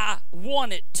or I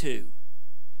want it to.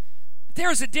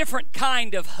 There's a different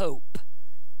kind of hope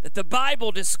that the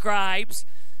Bible describes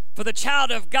for the child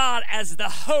of God as the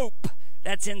hope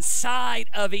that's inside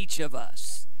of each of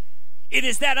us. It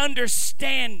is that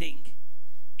understanding.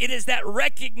 It is that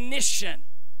recognition.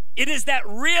 It is that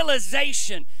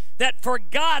realization that for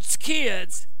God's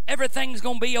kids, everything's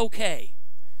going to be okay.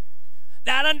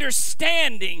 That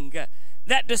understanding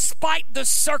that despite the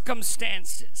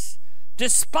circumstances,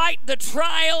 despite the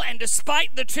trial and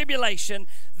despite the tribulation,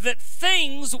 that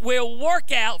things will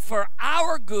work out for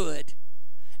our good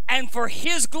and for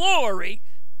His glory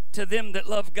to them that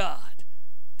love God,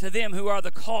 to them who are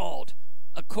the called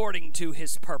according to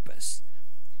His purpose.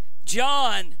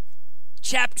 John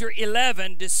chapter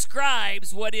 11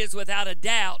 describes what is without a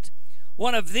doubt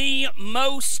one of the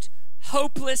most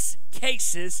hopeless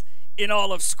cases in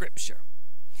all of Scripture.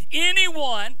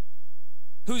 Anyone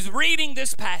who's reading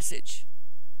this passage,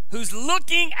 who's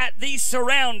looking at these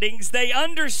surroundings, they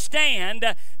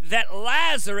understand that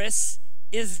Lazarus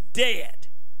is dead.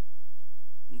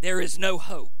 There is no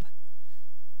hope.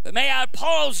 But may I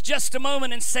pause just a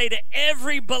moment and say to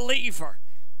every believer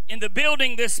in the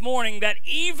building this morning that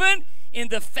even in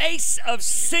the face of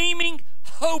seeming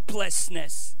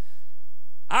hopelessness,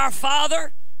 our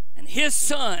Father and His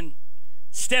Son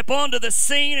step onto the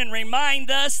scene and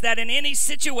remind us that in any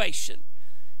situation,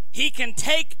 He can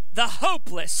take the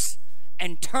hopeless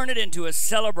and turn it into a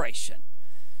celebration.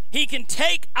 He can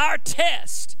take our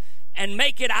test and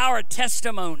make it our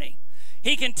testimony.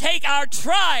 He can take our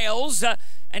trials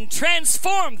and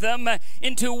transform them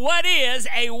into what is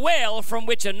a well from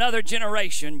which another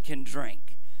generation can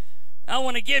drink. I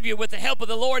want to give you, with the help of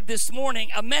the Lord this morning,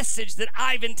 a message that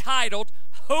I've entitled,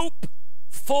 Hope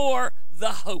for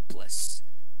the Hopeless.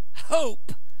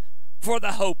 Hope for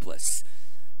the hopeless.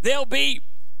 There'll be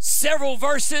several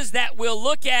verses that we'll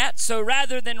look at, so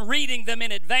rather than reading them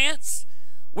in advance,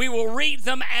 we will read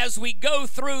them as we go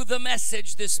through the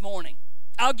message this morning.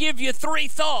 I'll give you 3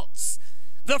 thoughts.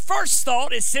 The first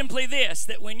thought is simply this,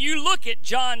 that when you look at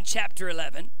John chapter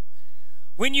 11,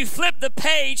 when you flip the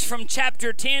page from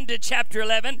chapter 10 to chapter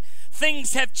 11,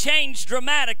 things have changed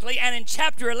dramatically, and in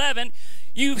chapter 11,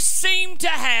 you seem to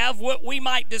have what we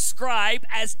might describe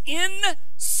as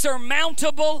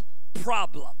insurmountable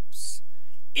problems.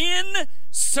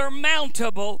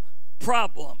 Insurmountable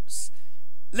problems.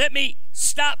 Let me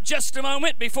stop just a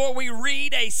moment before we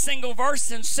read a single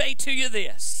verse and say to you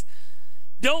this.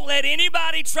 Don't let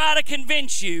anybody try to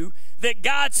convince you that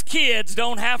God's kids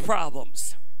don't have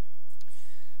problems.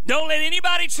 Don't let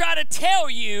anybody try to tell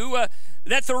you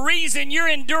that the reason you're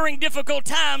enduring difficult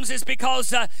times is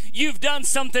because you've done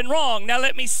something wrong. Now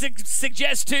let me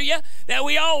suggest to you that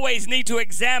we always need to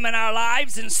examine our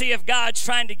lives and see if God's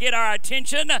trying to get our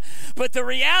attention. But the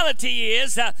reality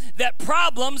is that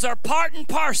problems are part and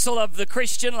parcel of the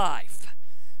Christian life.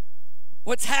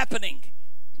 What's happening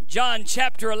in John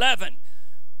chapter 11?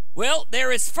 Well,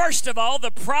 there is first of all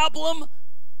the problem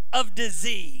of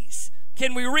disease.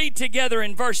 Can we read together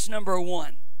in verse number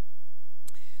 1?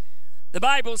 The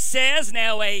Bible says,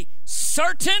 now a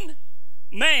certain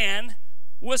man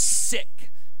was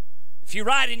sick. If you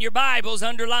write in your Bibles,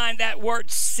 underline that word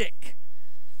sick.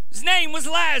 His name was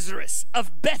Lazarus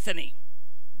of Bethany,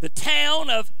 the town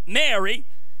of Mary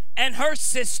and her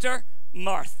sister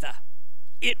Martha.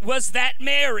 It was that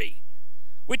Mary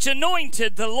which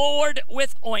anointed the Lord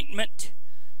with ointment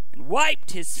and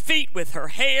wiped his feet with her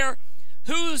hair,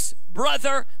 whose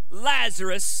brother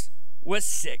Lazarus was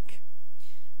sick.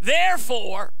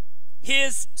 Therefore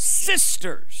his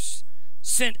sisters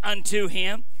sent unto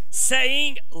him,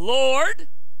 saying, Lord,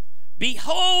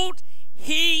 behold,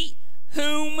 he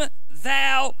whom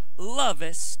thou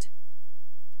lovest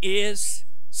is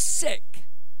sick.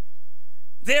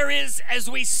 There is, as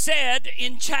we said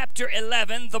in chapter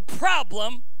 11, the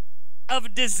problem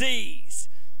of disease.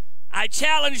 I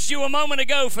challenged you a moment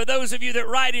ago, for those of you that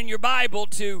write in your Bible,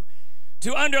 to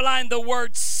underline the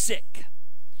word sick.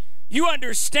 You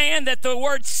understand that the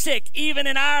word sick, even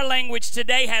in our language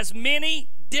today, has many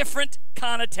different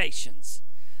connotations.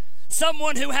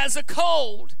 Someone who has a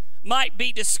cold might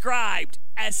be described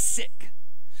as sick.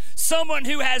 Someone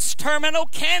who has terminal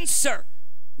cancer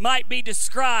might be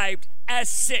described as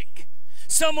sick.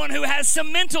 Someone who has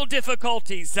some mental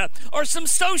difficulties or some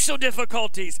social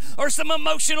difficulties or some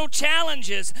emotional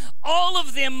challenges, all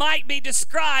of them might be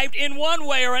described in one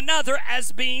way or another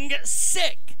as being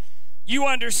sick. You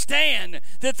understand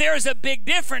that there is a big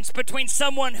difference between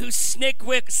someone who's sick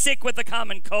with a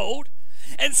common cold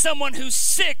and someone who's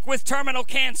sick with terminal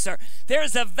cancer. There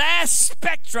is a vast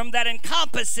spectrum that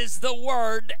encompasses the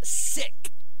word sick.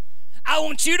 I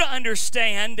want you to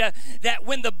understand that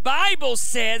when the Bible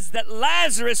says that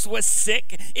Lazarus was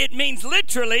sick, it means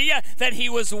literally that he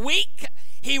was weak,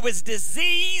 he was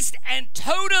diseased, and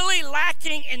totally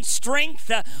lacking in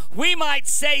strength. We might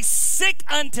say sick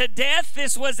unto death.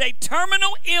 This was a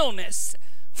terminal illness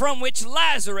from which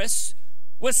Lazarus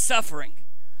was suffering.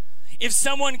 If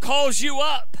someone calls you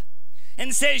up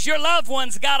and says your loved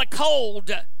one's got a cold,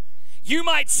 you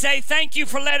might say, thank you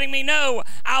for letting me know.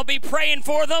 I'll be praying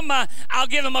for them. I'll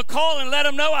give them a call and let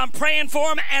them know I'm praying for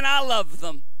them and I love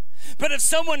them. But if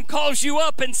someone calls you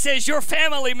up and says your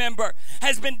family member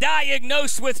has been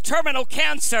diagnosed with terminal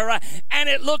cancer and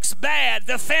it looks bad,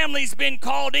 the family's been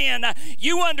called in,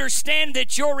 you understand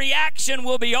that your reaction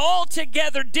will be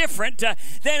altogether different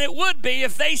than it would be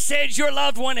if they said your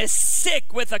loved one is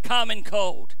sick with a common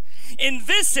cold. In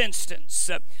this instance,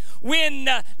 when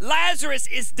Lazarus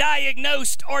is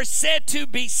diagnosed or said to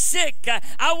be sick,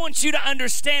 I want you to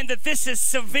understand that this is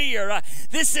severe.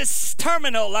 This is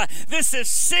terminal. This is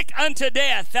sick unto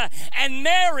death. And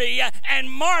Mary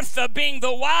and Martha, being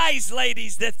the wise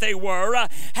ladies that they were,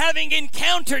 having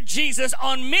encountered Jesus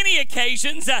on many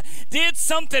occasions, did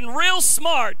something real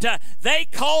smart. They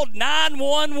called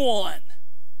 911.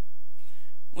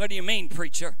 What do you mean,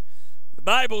 preacher? The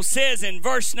Bible says in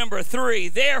verse number 3,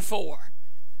 therefore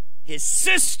his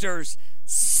sisters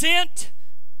sent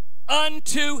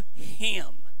unto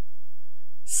him,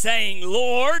 saying,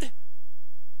 Lord,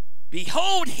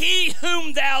 behold, he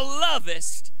whom thou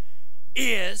lovest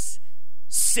is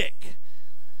sick.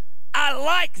 I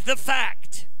like the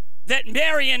fact that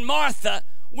Mary and Martha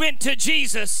went to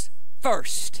Jesus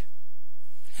first.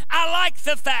 I like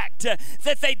the fact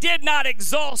that they did not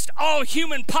exhaust all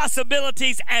human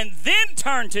possibilities and then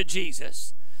turn to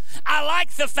Jesus. I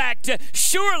like the fact,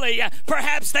 surely,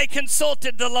 perhaps they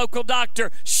consulted the local doctor.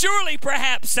 Surely,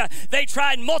 perhaps, they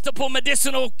tried multiple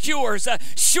medicinal cures.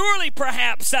 Surely,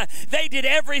 perhaps, they did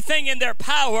everything in their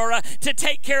power to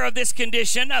take care of this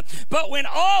condition. But when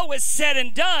all was said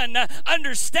and done,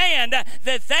 understand that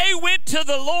they went to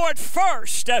the Lord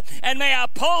first. And may I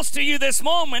pause to you this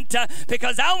moment,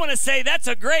 because I want to say that's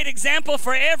a great example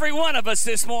for every one of us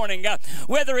this morning.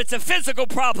 Whether it's a physical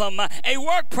problem, a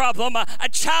work problem, a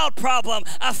child problem,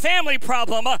 a family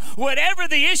problem, whatever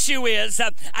the issue is,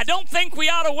 I don't think we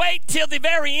ought to wait till the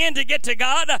very end to get to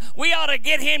God. We ought to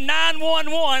get him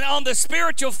 911 on the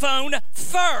spiritual phone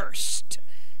first.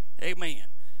 Amen.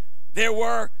 There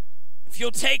were, if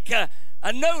you'll take a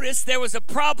notice, there was a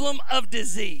problem of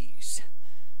disease.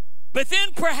 But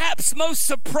then perhaps most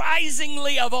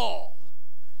surprisingly of all,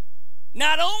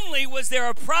 not only was there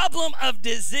a problem of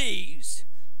disease,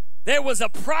 there was a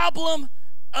problem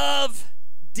of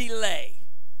delay.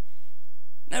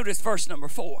 Notice verse number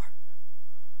 4.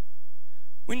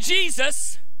 When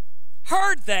Jesus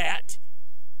heard that,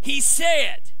 he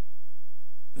said,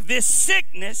 this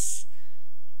sickness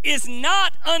is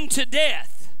not unto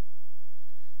death.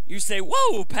 You say,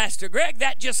 whoa, Pastor Greg,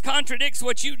 that just contradicts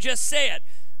what you just said.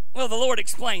 Well, the Lord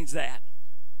explains that.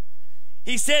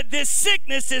 He said, this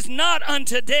sickness is not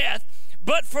unto death,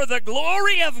 but for the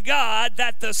glory of God,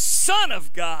 that the Son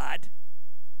of God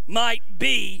might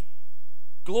be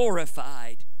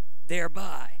glorified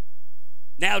thereby.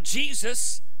 Now,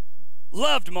 Jesus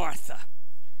loved Martha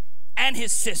and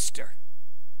his sister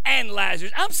and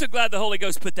Lazarus. I'm so glad the Holy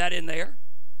Ghost put that in there,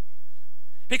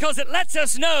 because it lets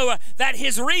us know that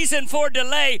his reason for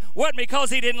delay wasn't because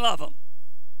he didn't love them.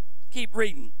 Keep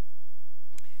reading.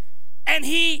 And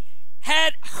he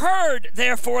had heard,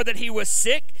 therefore, that he was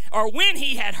sick, or when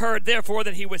he had heard, therefore,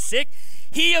 that he was sick,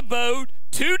 he abode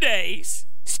 2 days,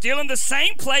 still in the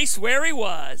same place where he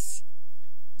was.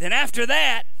 Then after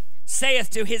that, saith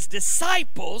to his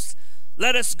disciples,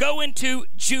 let us go into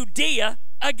Judea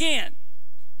again.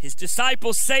 His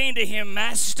disciples saying to him,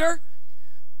 Master,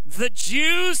 the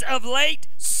Jews of late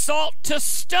sought to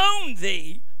stone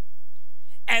thee,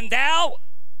 and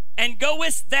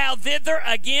goest thou thither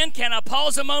again? Can I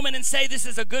pause a moment and say this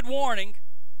is a good warning?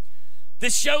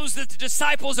 This shows that the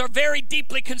disciples are very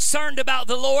deeply concerned about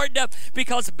the Lord,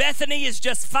 because Bethany is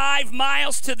just 5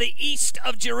 miles to the east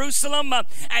of Jerusalem.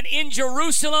 And in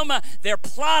Jerusalem, they're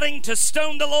plotting to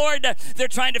stone the Lord. They're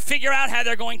trying to figure out how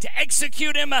they're going to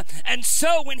execute him. And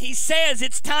so when he says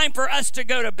it's time for us to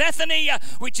go to Bethany,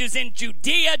 which is in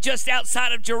Judea, just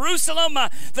outside of Jerusalem,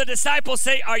 the disciples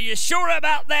say, are you sure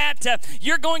about that?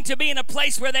 You're going to be in a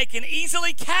place where they can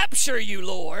easily capture you,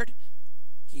 Lord.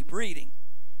 Keep reading.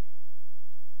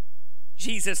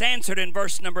 Jesus answered in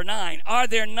verse number 9, are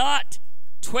there not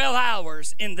 12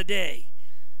 hours in the day?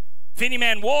 If any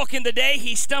man walk in the day,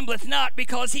 he stumbleth not,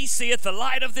 because he seeth the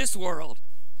light of this world.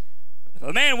 But if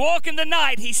a man walk in the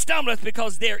night, he stumbleth,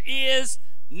 because there is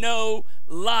no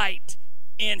light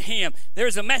in him.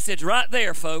 There's a message right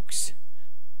there, folks.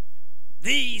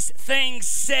 These things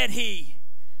said he,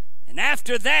 and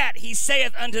after that he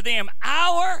saith unto them,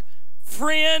 our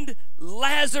friend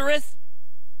Lazarus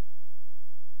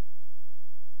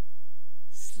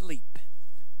sleepeth,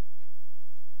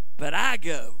 but I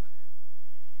go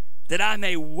that I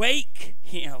may wake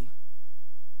him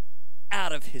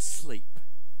out of his sleep.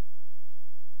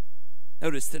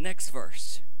 Notice the next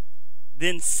verse.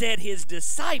 Then said his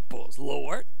disciples,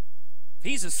 Lord, if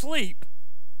he's asleep,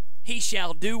 he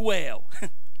shall do well.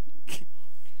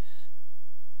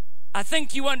 I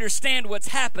think you understand what's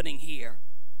happening here.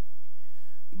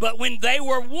 But when they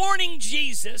were warning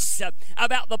Jesus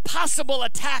about the possible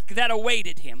attack that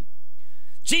awaited him,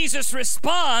 Jesus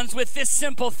responds with this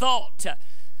simple thought,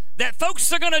 that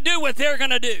folks are going to do what they're going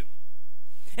to do.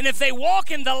 And if they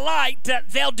walk in the light,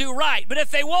 they'll do right. But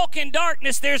if they walk in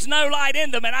darkness, there's no light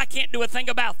in them, and I can't do a thing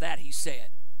about that, he said.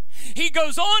 He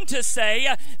goes on to say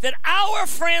that our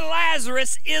friend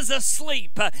Lazarus is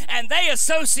asleep, and they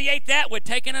associate that with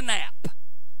taking a nap.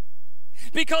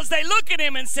 Because they look at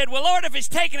him and said, well, Lord, if he's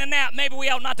taking a nap, maybe we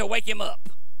ought not to wake him up.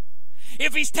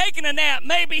 If he's taking a nap,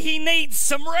 maybe he needs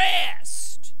some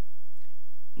rest.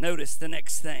 Notice the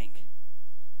next thing.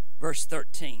 Verse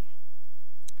 13.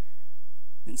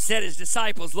 And said his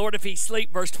disciples, Lord, if he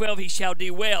sleep, verse 12, he shall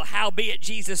do well. Howbeit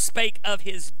Jesus spake of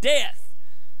his death.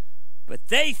 But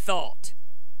they thought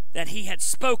that he had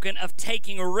spoken of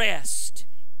taking rest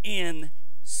in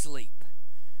sleep.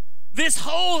 This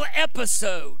whole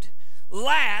episode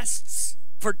lasts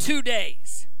for 2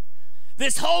 days.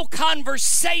 This whole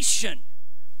conversation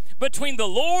between the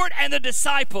Lord and the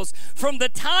disciples, from the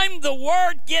time the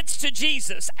word gets to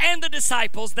Jesus and the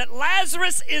disciples that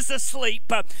Lazarus is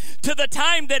asleep to the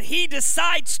time that he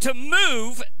decides to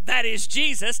move, that is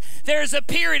Jesus, there's a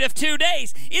period of 2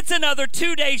 days. It's another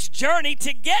 2 days journey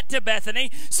to get to Bethany.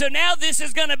 So now this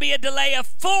is going to be a delay of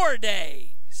 4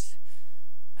 days.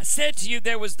 I said to you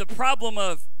there was the problem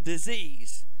of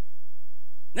disease.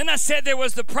 Then I said there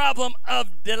was the problem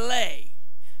of delay.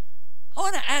 I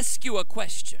want to ask you a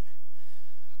question.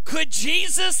 Could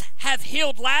Jesus have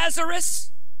healed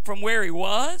Lazarus from where he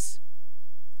was?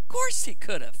 Of course he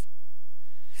could have.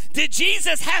 Did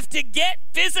Jesus have to get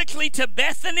physically to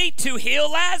Bethany to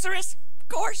heal Lazarus? Of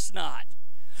course not.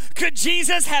 Could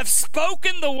Jesus have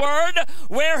spoken the word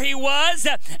where he was?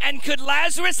 And could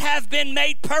Lazarus have been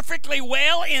made perfectly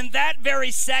well in that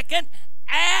very second?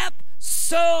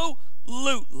 Absolutely.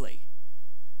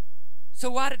 So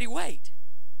why did he wait?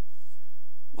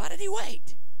 Why did he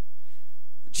wait?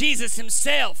 Jesus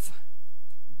himself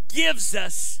gives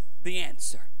us the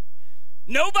answer.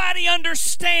 Nobody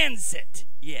understands it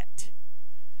yet.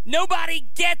 Nobody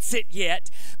gets it yet.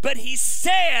 But he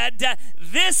said,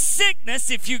 this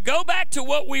sickness, if you go back to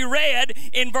what we read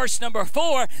in verse number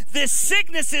 4, this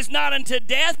sickness is not unto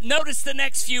death. Notice the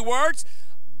next few words.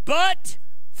 But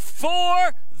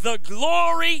for the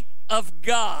glory of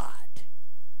God.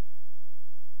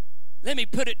 Let me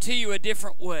put it to you a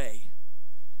different way.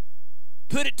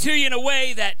 Put it to you in a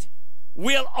way that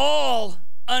we'll all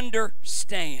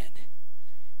understand.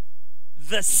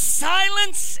 The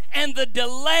silence and the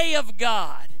delay of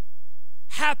God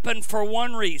happened for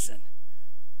one reason.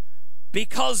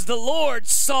 Because the Lord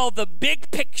saw the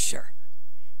big picture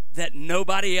that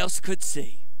nobody else could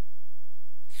see.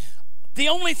 The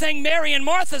only thing Mary and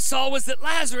Martha saw was that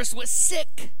Lazarus was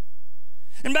sick.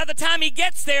 And by the time he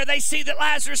gets there, they see that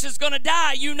Lazarus is going to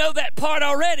die. You know that part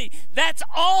already. That's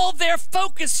all they're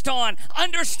focused on,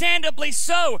 understandably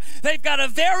so. They've got a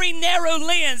very narrow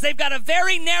lens. They've got a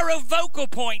very narrow focal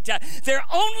point. They're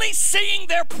only seeing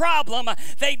their problem.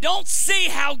 They don't see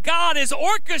how God is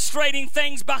orchestrating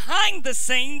things behind the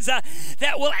scenes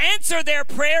that will answer their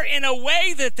prayer in a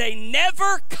way that they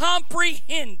never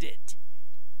comprehended.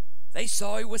 They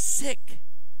saw he was sick.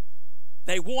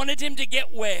 They wanted him to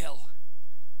get well.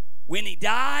 When he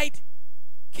died,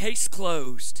 case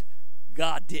closed.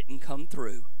 God didn't come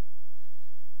through.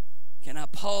 Can I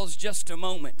pause just a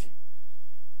moment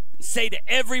and say to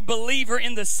every believer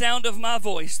in the sound of my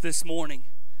voice this morning,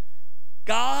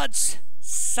 God's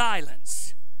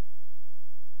silence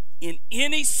in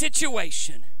any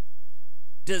situation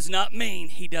does not mean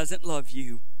he doesn't love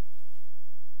you.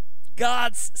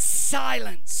 God's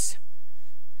silence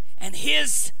and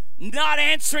his not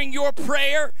answering your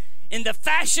prayer in the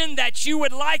fashion that you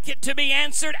would like it to be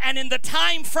answered and in the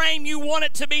time frame you want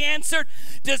it to be answered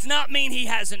does not mean he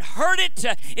hasn't heard it.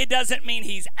 It doesn't mean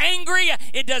he's angry.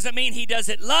 It doesn't mean he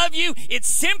doesn't love you. It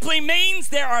simply means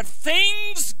there are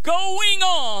things going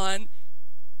on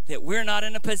that we're not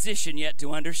in a position yet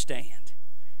to understand.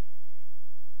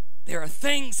 There are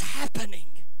things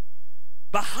happening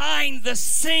behind the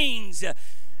scenes that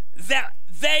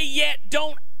they yet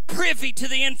don't privy to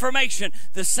the information.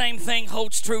 The same thing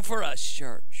holds true for us,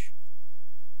 church.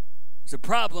 There's a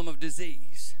problem of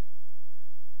disease.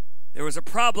 There was a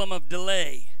problem of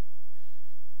delay.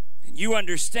 And you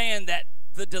understand that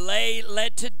the delay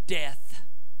led to death,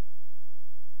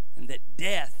 and that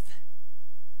death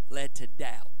led to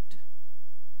doubt.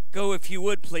 Go, if you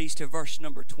would, please, to verse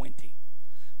number 20.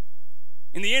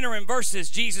 In the interim verses,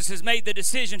 Jesus has made the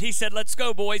decision. He said, let's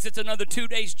go, boys. It's another 2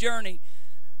 days journey.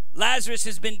 Lazarus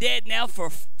has been dead now for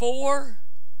 4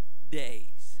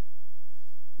 days.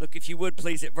 Look, if you would,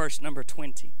 please, at verse number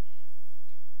 20.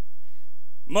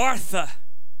 Martha,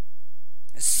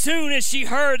 as soon as she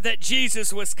heard that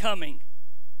Jesus was coming,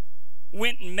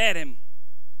 went and met him.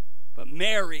 But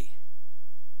Mary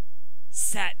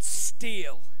sat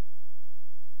still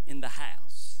in the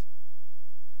house.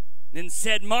 Then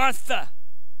said Martha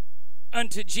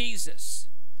unto Jesus,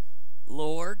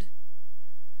 Lord,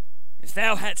 if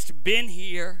thou hadst been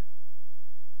here,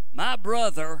 my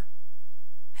brother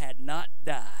had not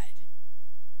died.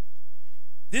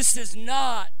 This is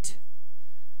not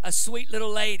a sweet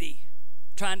little lady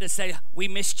trying to say, we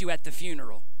missed you at the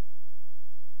funeral.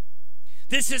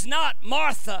 This is not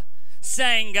Martha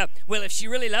saying, well, if she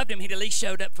really loved him, he'd at least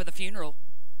showed up for the funeral.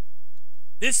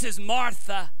 This is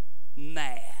Martha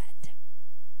mad.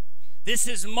 This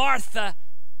is Martha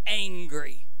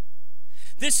angry.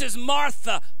 This is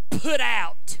Martha put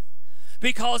out.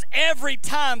 Because every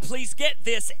time, please get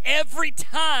this, every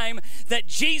time that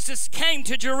Jesus came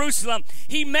to Jerusalem,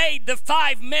 he made the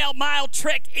 5-mile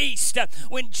trek east.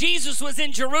 When Jesus was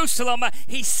in Jerusalem,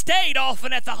 he stayed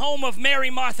often at the home of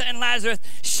Mary, Martha, and Lazarus.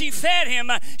 She fed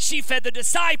him. She fed the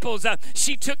disciples.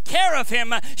 She took care of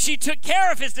him. She took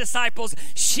care of his disciples.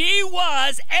 She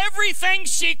was everything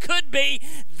she could be.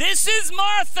 This is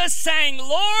Martha saying,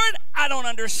 Lord, I don't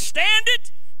understand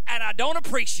it, and I don't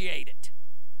appreciate it.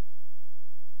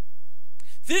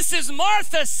 This is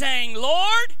Martha saying,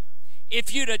 Lord,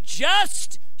 if you'd have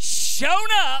just shown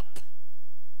up,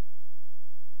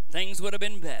 things would have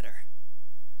been better.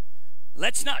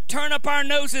 Let's not turn up our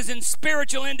noses in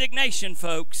spiritual indignation,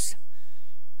 folks,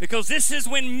 because this is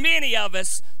when many of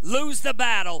us lose the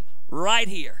battle right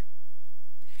here.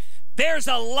 There's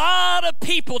a lot of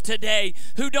people today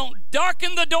who don't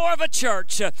darken the door of a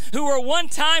church, who were one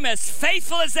time as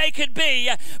faithful as they could be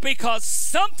because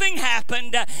something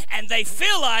happened and they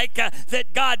feel like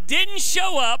that God didn't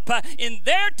show up in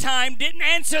their time, didn't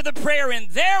answer the prayer in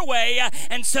their way,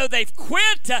 and so they've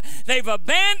quit, they've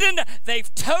abandoned,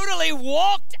 they've totally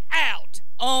walked out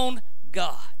on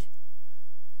God.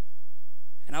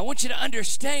 And I want you to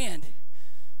understand,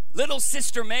 little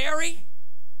Sister Mary,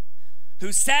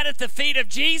 who sat at the feet of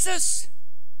Jesus,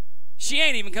 she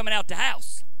ain't even coming out the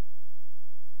house.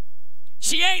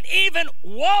 She ain't even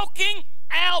walking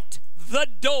out the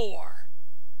door.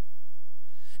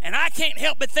 And I can't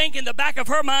help but think in the back of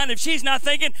her mind, if she's not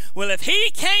thinking, well, if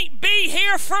he can't be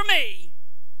here for me,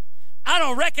 I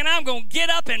don't reckon I'm going to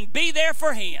get up and be there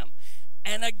for him.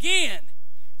 And again,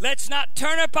 let's not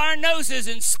turn up our noses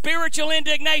in spiritual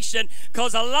indignation,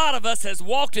 because a lot of us has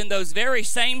walked in those very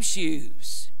same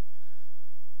shoes.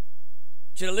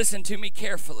 To listen to me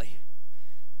carefully.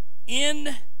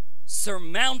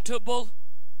 Insurmountable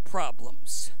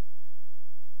problems.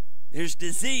 There's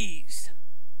disease.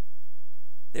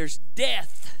 There's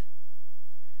death.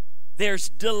 There's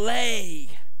delay.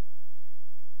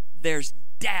 There's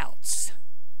doubts.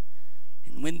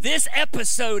 And when this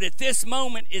episode at this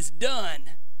moment is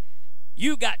done,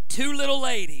 you got two little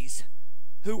ladies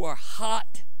who are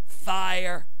hot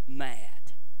fire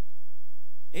mad.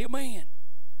 Amen.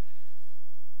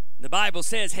 The Bible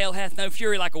says hell hath no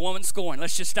fury like a woman scorned.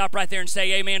 Let's just stop right there and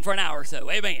say amen for an hour or so.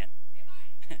 Amen.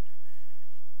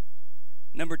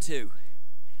 Number 2.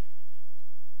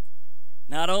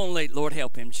 Not only, Lord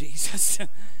help him, Jesus.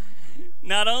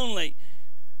 Not only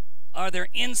are there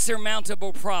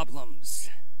insurmountable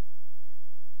problems,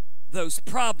 those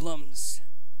problems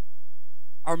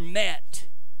are met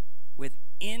with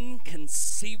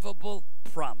inconceivable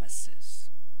promises.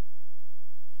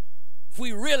 If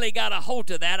we really got a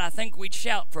hold of that, I think we'd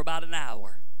shout for about an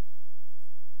hour.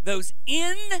 Those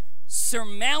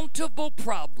insurmountable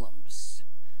problems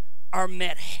are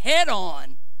met head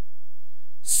on,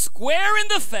 square in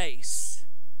the face,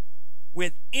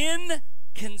 with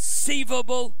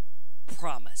inconceivable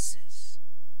promises.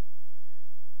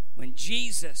 When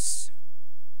Jesus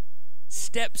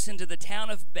steps into the town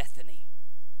of Bethany,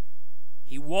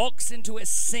 he walks into a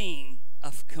scene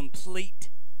of complete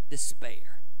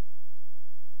despair.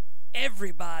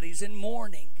 Everybody's in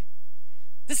mourning.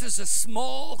 This is a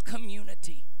small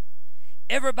community.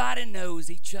 Everybody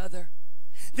knows each other.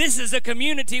 This is a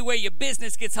community where your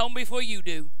business gets home before you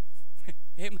do.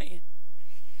 Amen.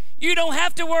 You don't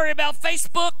have to worry about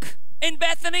Facebook in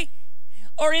Bethany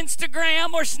or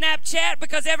Instagram or Snapchat,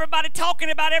 because everybody talking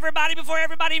about everybody before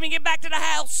everybody even get back to the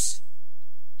house.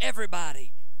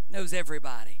 Everybody knows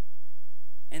everybody.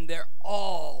 And they're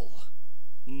all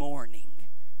mourning.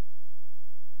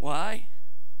 Why?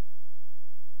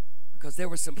 Because there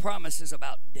were some promises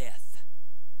about death.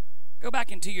 Go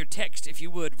back into your text, if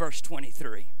you would, verse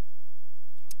 23.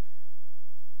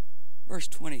 Verse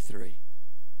 23.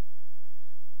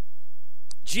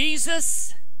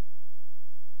 Jesus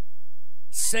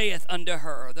saith unto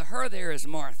her, the her there is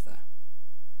Martha.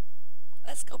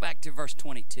 Let's go back to verse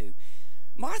 22.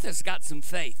 Martha's got some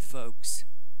faith, folks.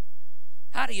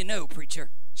 How do you know,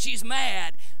 preacher? She's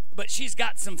mad, but she's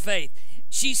got some faith.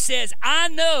 She says, I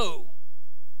know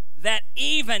that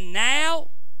even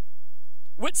now,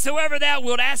 whatsoever thou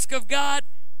wilt ask of God,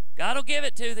 God will give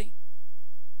it to thee.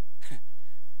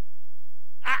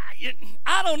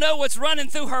 I don't know what's running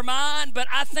through her mind, but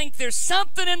I think there's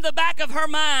something in the back of her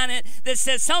mind that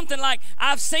says something like,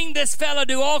 I've seen this fella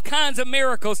do all kinds of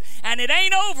miracles, and it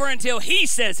ain't over until he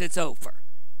says it's over.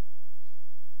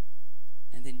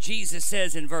 And then Jesus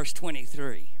says in verse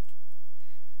 23,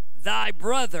 thy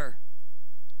brother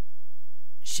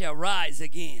shall rise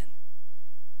again.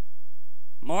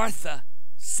 Martha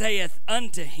saith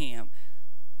unto him,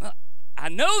 well, I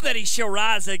know that he shall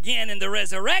rise again in the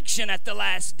resurrection at the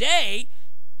last day.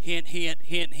 Hint, hint,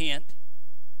 hint, hint.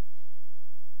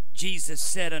 Jesus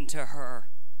said unto her,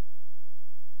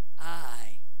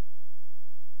 I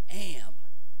am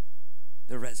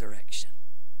the resurrection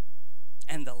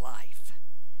and the life.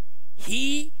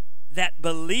 He that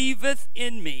believeth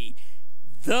in me,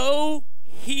 though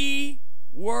he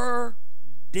were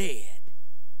dead,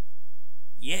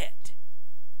 yet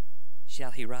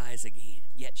shall he rise again,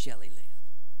 yet shall he live.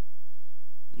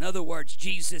 In other words,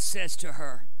 Jesus says to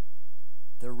her,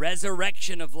 the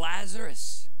resurrection of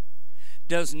Lazarus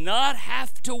does not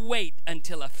have to wait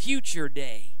until a future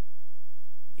day.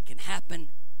 It can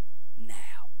happen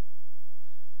now.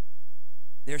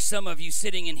 There's some of you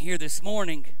sitting in here this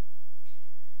morning,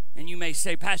 and you may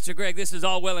say, Pastor Greg, this is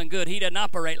all well and good. He doesn't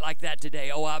operate like that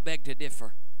today. Oh, I beg to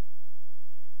differ.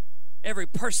 Every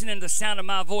person in the sound of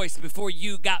my voice, before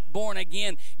you got born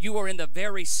again, you were in the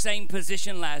very same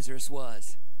position Lazarus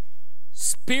was.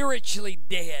 Spiritually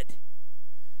dead.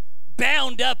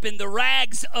 Bound up in the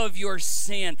rags of your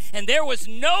sin. And there was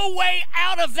no way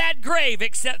out of that grave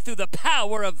except through the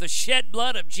power of the shed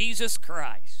blood of Jesus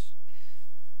Christ.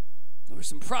 There were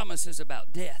some promises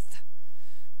about death.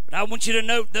 But I want you to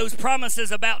note those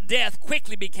promises about death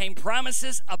quickly became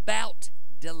promises about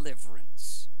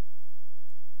deliverance.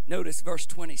 Notice verse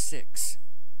 26.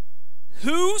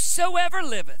 Whosoever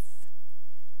liveth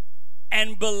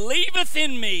and believeth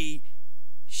in me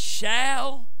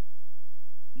shall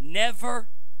never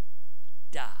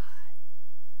die.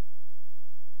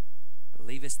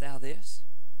 Believest thou this?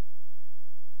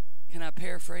 Can I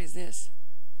paraphrase this?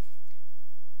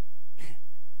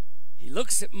 He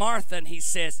looks at Martha and he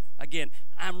says, again,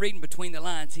 I'm reading between the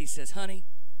lines. He says, honey,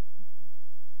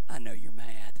 I know you're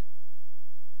mad.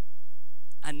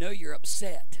 I know you're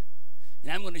upset.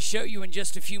 And I'm going to show you in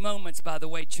just a few moments, by the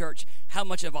way, church, how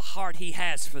much of a heart he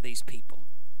has for these people.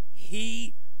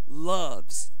 He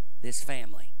loves this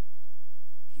family.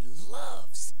 He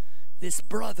loves this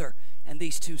brother and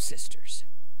these two sisters.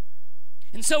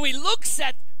 And so he looks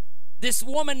at this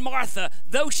woman, Martha,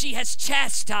 though she has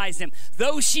chastised him,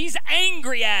 though she's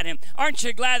angry at him. Aren't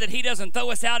you glad that he doesn't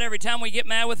throw us out every time we get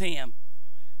mad with him?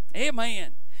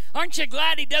 Amen. Aren't you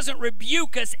glad he doesn't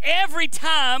rebuke us every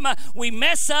time we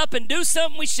mess up and do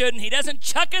something we shouldn't? He doesn't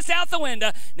chuck us out the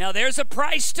window. Now, there's a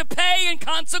price to pay and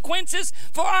consequences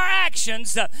for our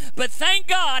actions, but thank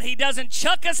God he doesn't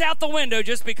chuck us out the window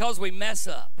just because we mess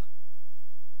up.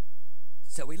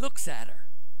 So he looks at her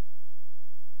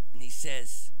and he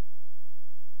says,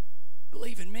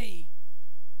 believe in me,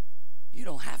 you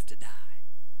don't have to die.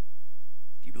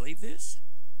 Do you believe this?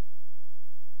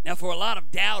 Now, for a lot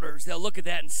of doubters, they'll look at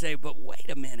that and say, but wait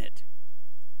a minute.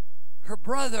 Her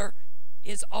brother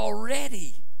is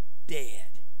already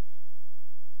dead.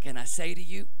 Can I say to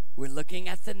you, we're looking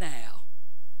at the now,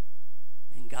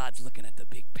 and God's looking at the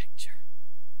big picture.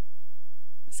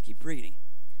 Let's keep reading.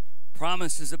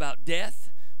 Promises about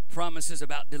death, promises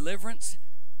about deliverance.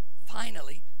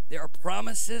 Finally, there are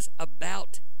promises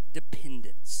about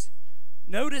dependence.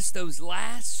 Notice those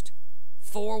last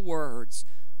 4 words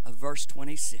of verse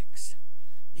 26.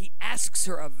 He asks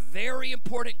her a very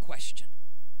important question.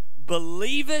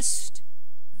 Believest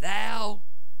thou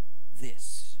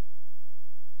this?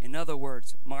 In other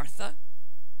words, Martha,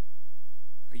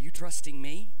 are you trusting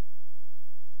me?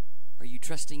 Are you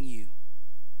trusting you?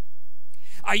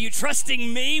 Are you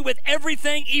trusting me with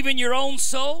everything, even your own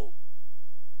soul?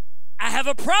 I have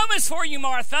a promise for you,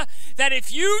 Martha, that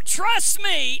if you trust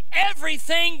me,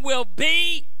 everything will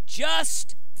be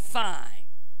just fine.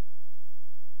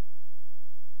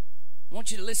 I want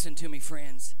you to listen to me,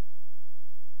 friends.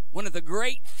 One of the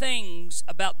great things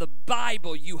about the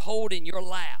Bible you hold in your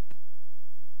lap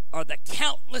are the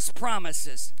countless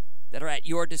promises that are at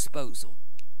your disposal.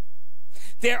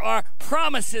 There are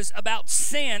promises about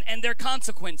sin and their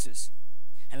consequences.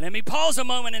 And let me pause a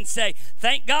moment and say,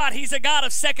 thank God he's a God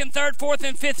of 2nd, 3rd, 4th,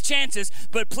 and 5th chances.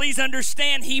 But please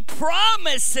understand, he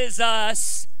promises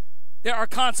us there are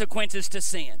consequences to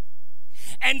sin.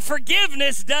 And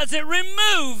forgiveness doesn't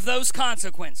remove those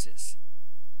consequences.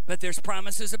 But there's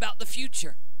promises about the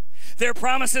future. There are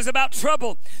promises about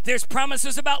trouble. There's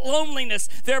promises about loneliness.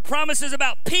 There are promises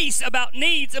about peace, about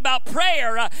needs, about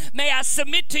prayer. May I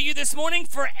submit to you this morning,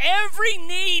 for every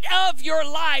need of your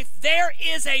life, there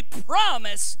is a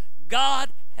promise God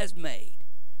has made.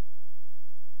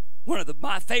 One of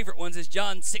my favorite ones is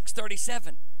John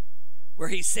 6:37, where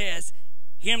he says,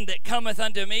 him that cometh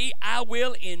unto me, I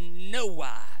will in no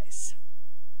wise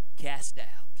cast out.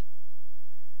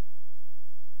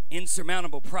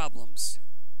 Insurmountable problems,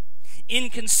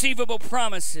 inconceivable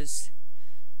promises,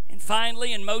 and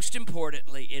finally, and most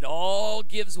importantly, it all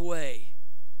gives way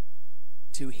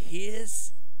to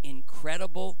his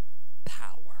incredible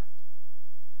power.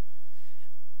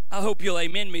 I hope you'll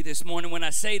amen me this morning when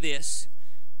I say this.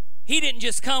 He didn't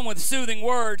just come with soothing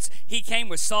words, he came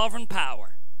with sovereign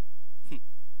power.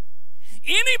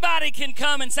 Anybody can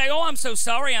come and say, oh, I'm so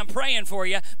sorry, I'm praying for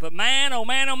you. But man, oh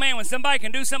man, when somebody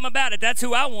can do something about it, that's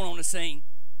who I want on the scene.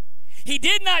 He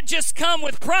did not just come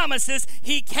with promises,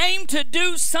 he came to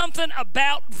do something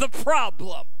about the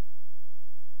problem.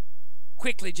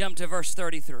 Quickly jump to verse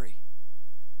 33.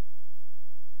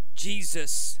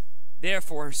 Jesus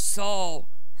therefore saw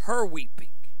her weeping,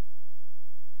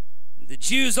 and the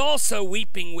Jews also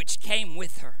weeping which came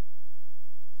with her.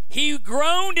 He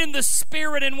groaned in the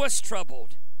spirit and was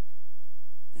troubled,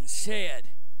 and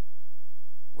said,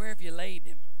 where have you laid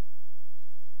him?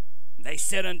 And they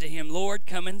said unto him, Lord,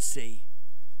 come and see.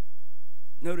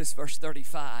 Notice verse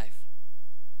 35.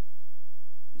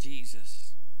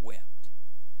 Jesus wept.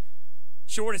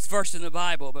 Shortest verse in the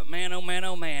Bible, but man,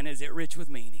 oh man, is it rich with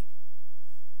meaning.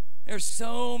 There's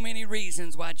so many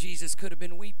reasons why Jesus could have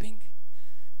been weeping.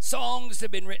 Songs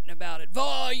have been written about it.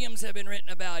 Volumes have been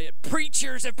written about it.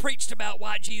 Preachers have preached about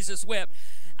why Jesus wept.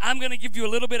 I'm going to give you a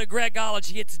little bit of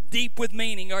Gregology. It's deep with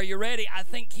meaning. Are you ready? I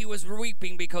think he was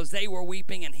weeping because they were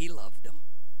weeping and he loved them.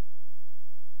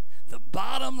 The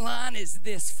bottom line is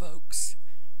this, folks.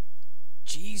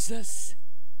 Jesus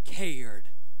cared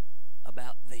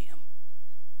about them.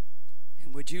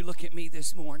 And would you look at me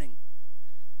this morning?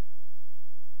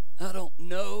 I don't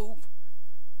know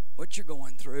what you're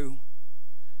going through.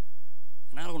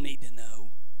 And I don't need to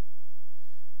know.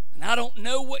 And I don't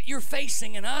know what you're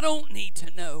facing, and I don't need to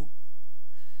know.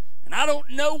 And I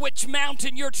don't know which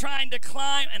mountain you're trying to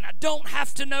climb, and I don't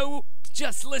have to know.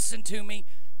 Just listen to me.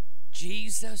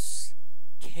 Jesus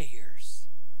cares.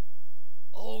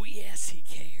 Oh, yes, he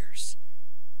cares.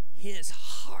 His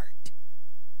heart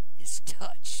is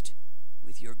touched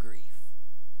with your grief.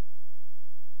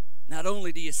 Not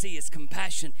only do you see his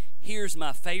compassion, here's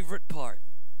my favorite part.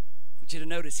 I want you to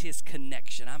notice his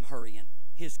connection. I'm hurrying.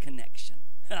 His connection.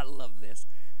 I love this.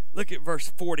 Look at verse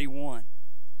 41.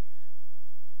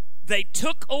 They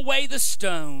took away the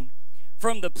stone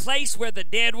from the place where the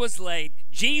dead was laid.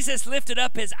 Jesus lifted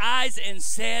up his eyes and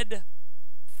said,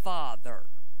 Father.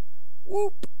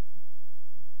 Whoop.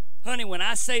 Honey, when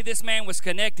I say this man was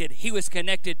connected, he was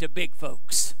connected to big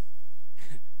folks.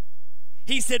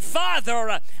 He said,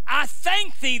 Father, I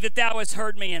thank thee that thou hast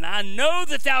heard me, and I know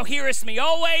that thou hearest me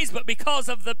always, but because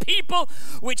of the people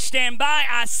which stand by,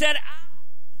 I said,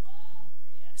 I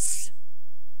love this.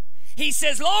 He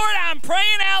says, Lord, I'm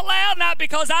praying out loud, not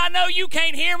because I know you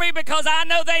can't hear me, because I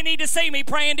know they need to see me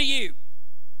praying to you.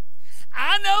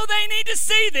 I know they need to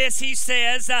see this, he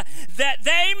says, that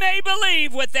they may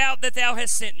believe without that thou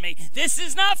hast sent me. This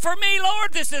is not for me,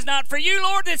 Lord. This is not for you,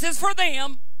 Lord. This is for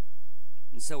them.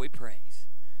 And so he prays.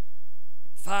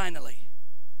 Finally,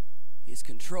 his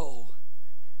control.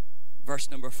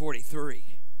 Verse number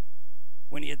 43.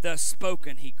 When he had thus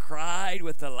spoken, he cried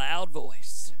with a loud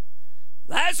voice,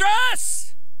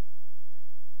 Lazarus,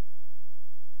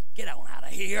 get on out of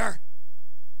here.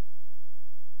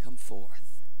 Come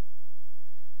forth.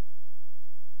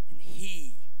 And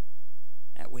he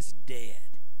that was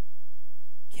dead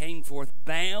came forth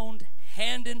bound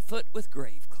hand and foot with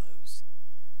grave clothes.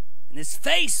 And his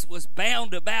face was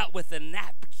bound about with a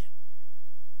napkin.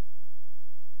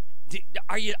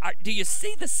 Do you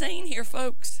see the scene here,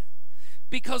 folks?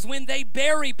 Because when they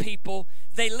bury people,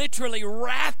 they literally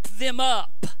wrap them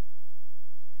up.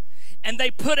 And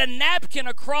they put a napkin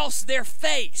across their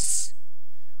face.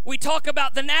 We talk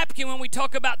about the napkin when we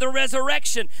talk about the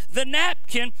resurrection. The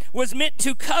napkin was meant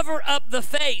to cover up the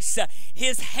face.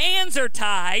 His hands are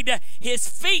tied. His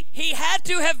feet, he had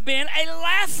to have been a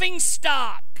laughing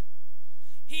stock.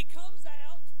 He comes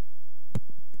out.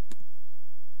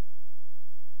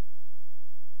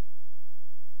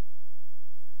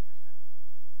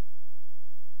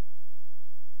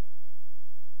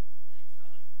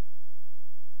 Literally.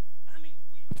 I mean,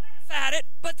 we laugh at it,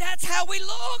 but But that's how we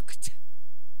looked.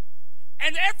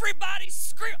 And everybody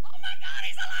screamed, oh my God,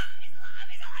 he's alive, he's alive,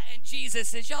 he's alive. And Jesus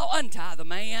says, y'all untie the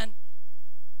man.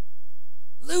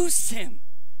 Loose him.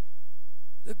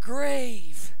 The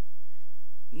grave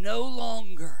no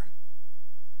longer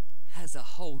has a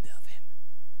hold of him.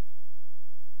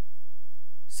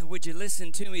 So would you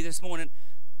listen to me this morning?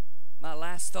 My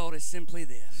last thought is simply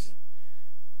this.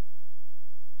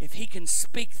 If he can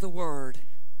speak the word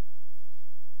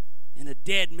and a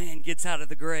dead man gets out of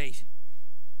the grave,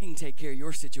 he can take care of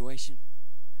your situation.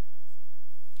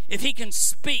 If he can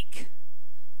speak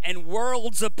and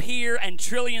worlds appear and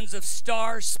trillions of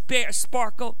stars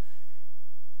sparkle,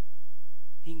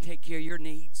 he can take care of your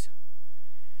needs.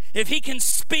 If he can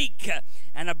speak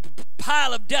and a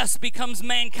pile of dust becomes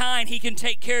mankind, he can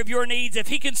take care of your needs. If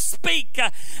he can speak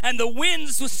and the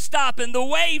winds will stop and the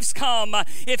waves come,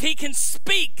 if he can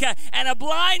speak and a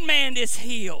blind man is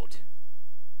healed,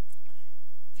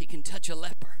 if he can touch a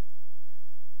leper,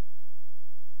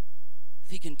 if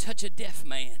he can touch a deaf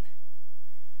man,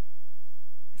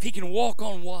 if he can walk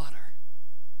on water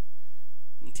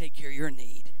and take care of your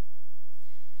need,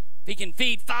 if he can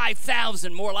feed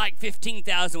 5,000, more like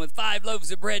 15,000 with 5 loaves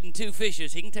of bread and 2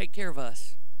 fishes, he can take care of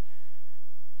us.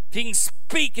 If he can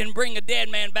speak and bring a dead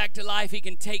man back to life, he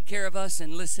can take care of us.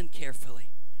 And listen carefully.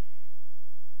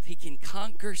 If he can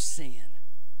conquer sin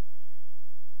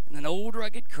and an old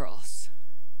rugged cross,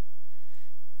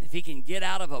 if he can get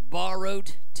out of a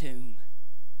borrowed tomb,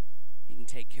 he can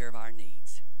take care of our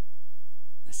needs.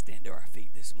 Let's stand to our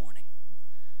feet this morning.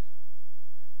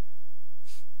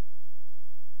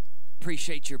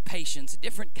 Appreciate your patience. A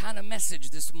different kind of message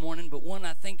this morning, but one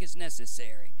I think is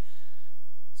necessary.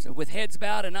 So with heads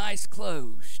bowed and eyes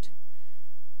closed,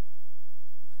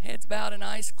 I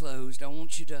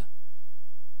want you to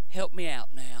help me out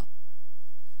now.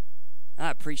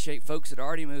 I appreciate folks that are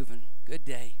already moving. Good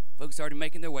day. Folks already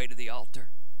making their way to the altar.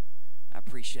 I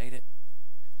appreciate it.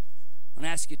 I'm going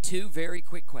to ask you 2 very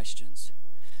quick questions.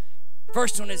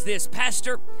 First one is this: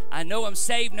 Pastor, I know I'm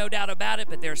saved, no doubt about it,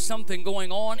 but there's something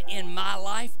going on in my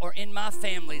life or in my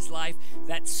family's life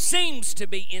that seems to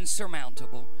be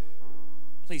insurmountable.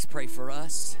 Please pray for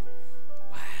us.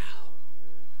 Wow.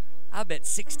 I bet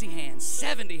 60 hands,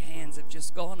 70 hands have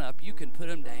just gone up. You can put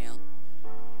them down.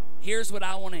 Here's what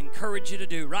I want to encourage you to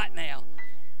do right now.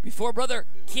 Before Brother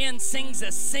Ken sings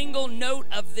a single note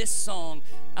of this song,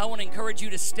 I want to encourage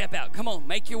you to step out. Come on,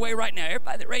 make your way right now.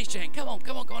 Everybody that raised your hand, come on.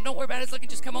 Don't worry about it. It's looking,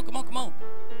 just come on. Come on,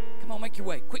 make your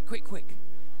way. Quick.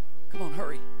 Come on,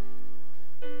 hurry.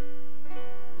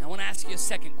 Now I want to ask you a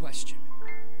second question.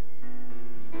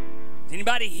 Is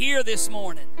anybody here this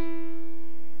morning?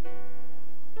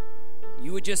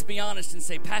 You would just be honest and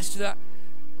say, Pastor,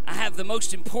 I have the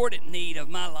most important need of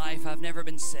my life. I've never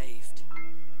been saved.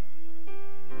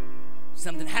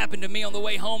 Something happened to me on the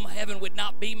way home. Heaven would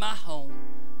not be my home.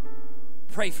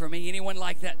 Pray for me. Anyone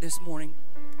like that this morning?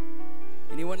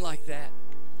 Anyone like that?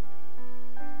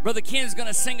 Brother Ken's going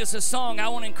to sing us a song. I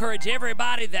want to encourage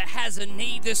everybody that has a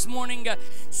need this morning,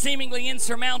 seemingly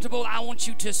insurmountable. I want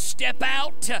you to step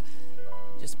out.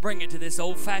 Just bring it to this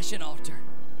old-fashioned altar.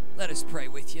 Let us pray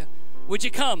with you. Would you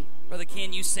come? Brother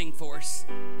Ken, you sing for us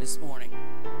this morning.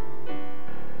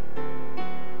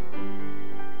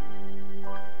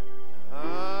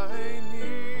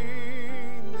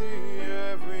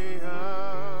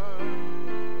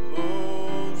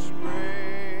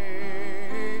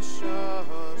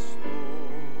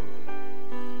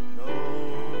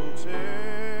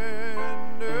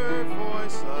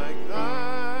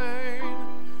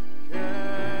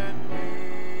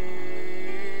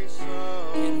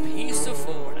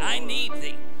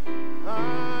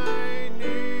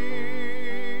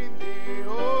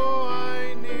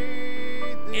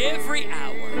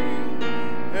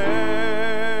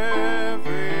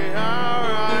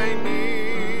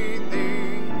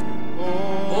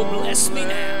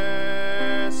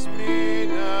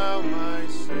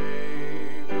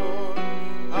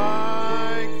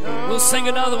 Sing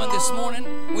another one this morning.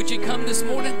 Would you come this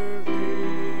morning?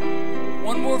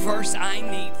 One more verse. I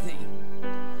need thee.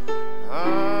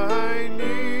 I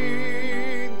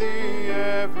need thee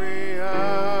every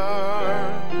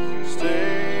hour.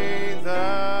 Stay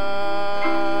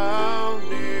thou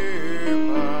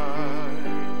near by.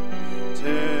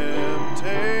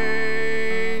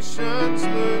 Temptations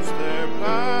lose their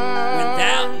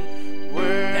power.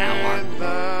 When thou art.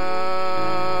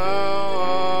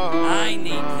 I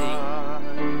need thee.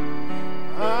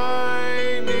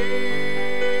 I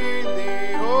need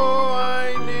thee, oh,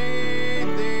 I need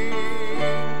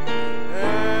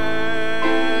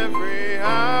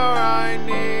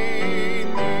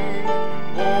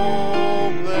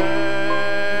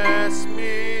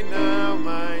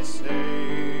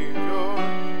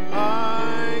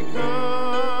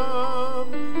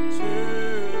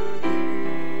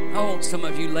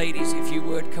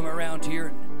around here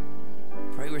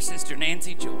and pray with Sister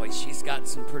Nancy Joyce. She's got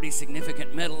some pretty significant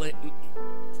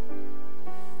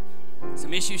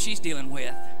some issues she's dealing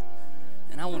with.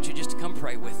 And I want you just to come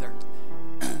pray with her.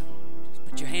 Just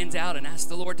put your hands out and ask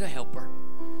the Lord to help her.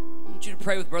 I want you to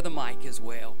pray with Brother Mike as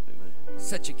well. Amen.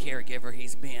 Such a caregiver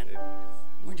he's been. Amen.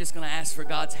 We're just going to ask for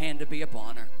God's hand to be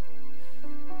upon her.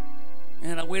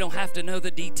 And we don't have to know the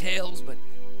details, but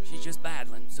she's just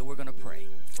battling, so we're going to pray.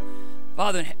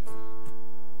 Father,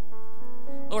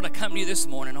 Lord, I come to you this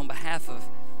morning on behalf of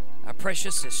our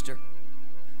precious sister.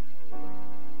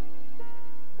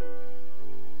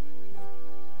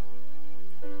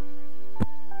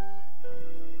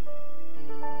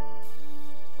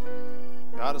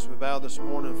 God, as we bow this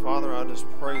morning, Father, I just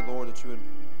pray, Lord, that you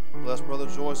would bless Brother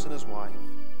Joyce and his wife.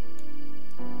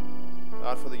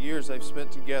 God, for the years they've spent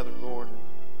together, Lord, and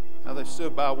how they've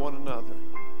stood by one another.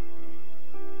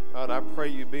 God, I pray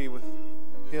you be with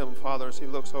him, Father, as he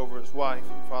looks over his wife,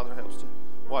 and Father helps to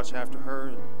watch after her,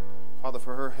 and Father,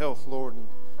 for her health, Lord, and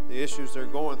the issues they're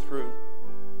going through.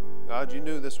 God, you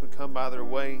knew this would come by their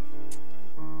way.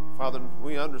 Father,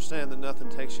 we understand that nothing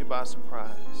takes you by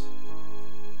surprise.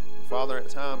 Father, at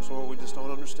times, Lord, we just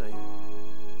don't understand.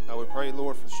 God, we pray,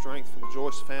 Lord, for strength for the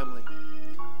Joyce family.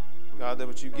 God, that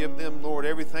would you give them, Lord,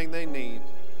 everything they need,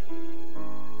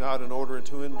 God, in order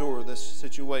to endure this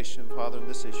situation, Father, and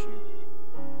this issue.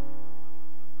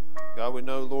 God, we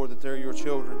know, Lord, that they're your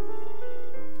children.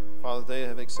 Father, they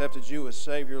have accepted you as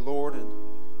Savior, Lord, and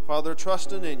Father, they're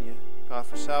trusting in you, God,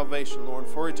 for salvation, Lord,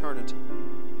 and for eternity.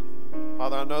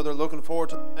 Father, I know they're looking forward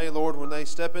to the day, Lord, when they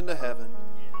step into heaven.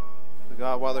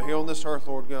 God, while they're here on this earth,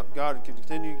 Lord, God,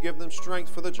 continue to give them strength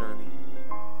for the journey.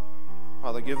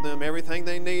 Father, give them everything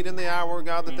they need in the hour,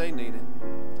 God, that they need it.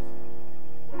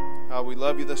 God, we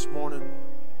love you this morning.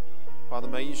 Father,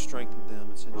 may you strengthen them.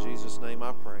 It's in Jesus' name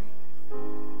I pray.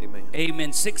 Amen.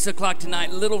 Amen. 6 o'clock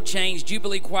tonight, Little Change,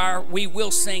 Jubilee Choir. We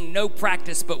will sing, no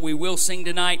practice, but we will sing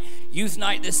tonight. Youth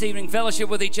night this evening, fellowship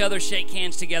with each other, shake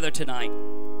hands together tonight.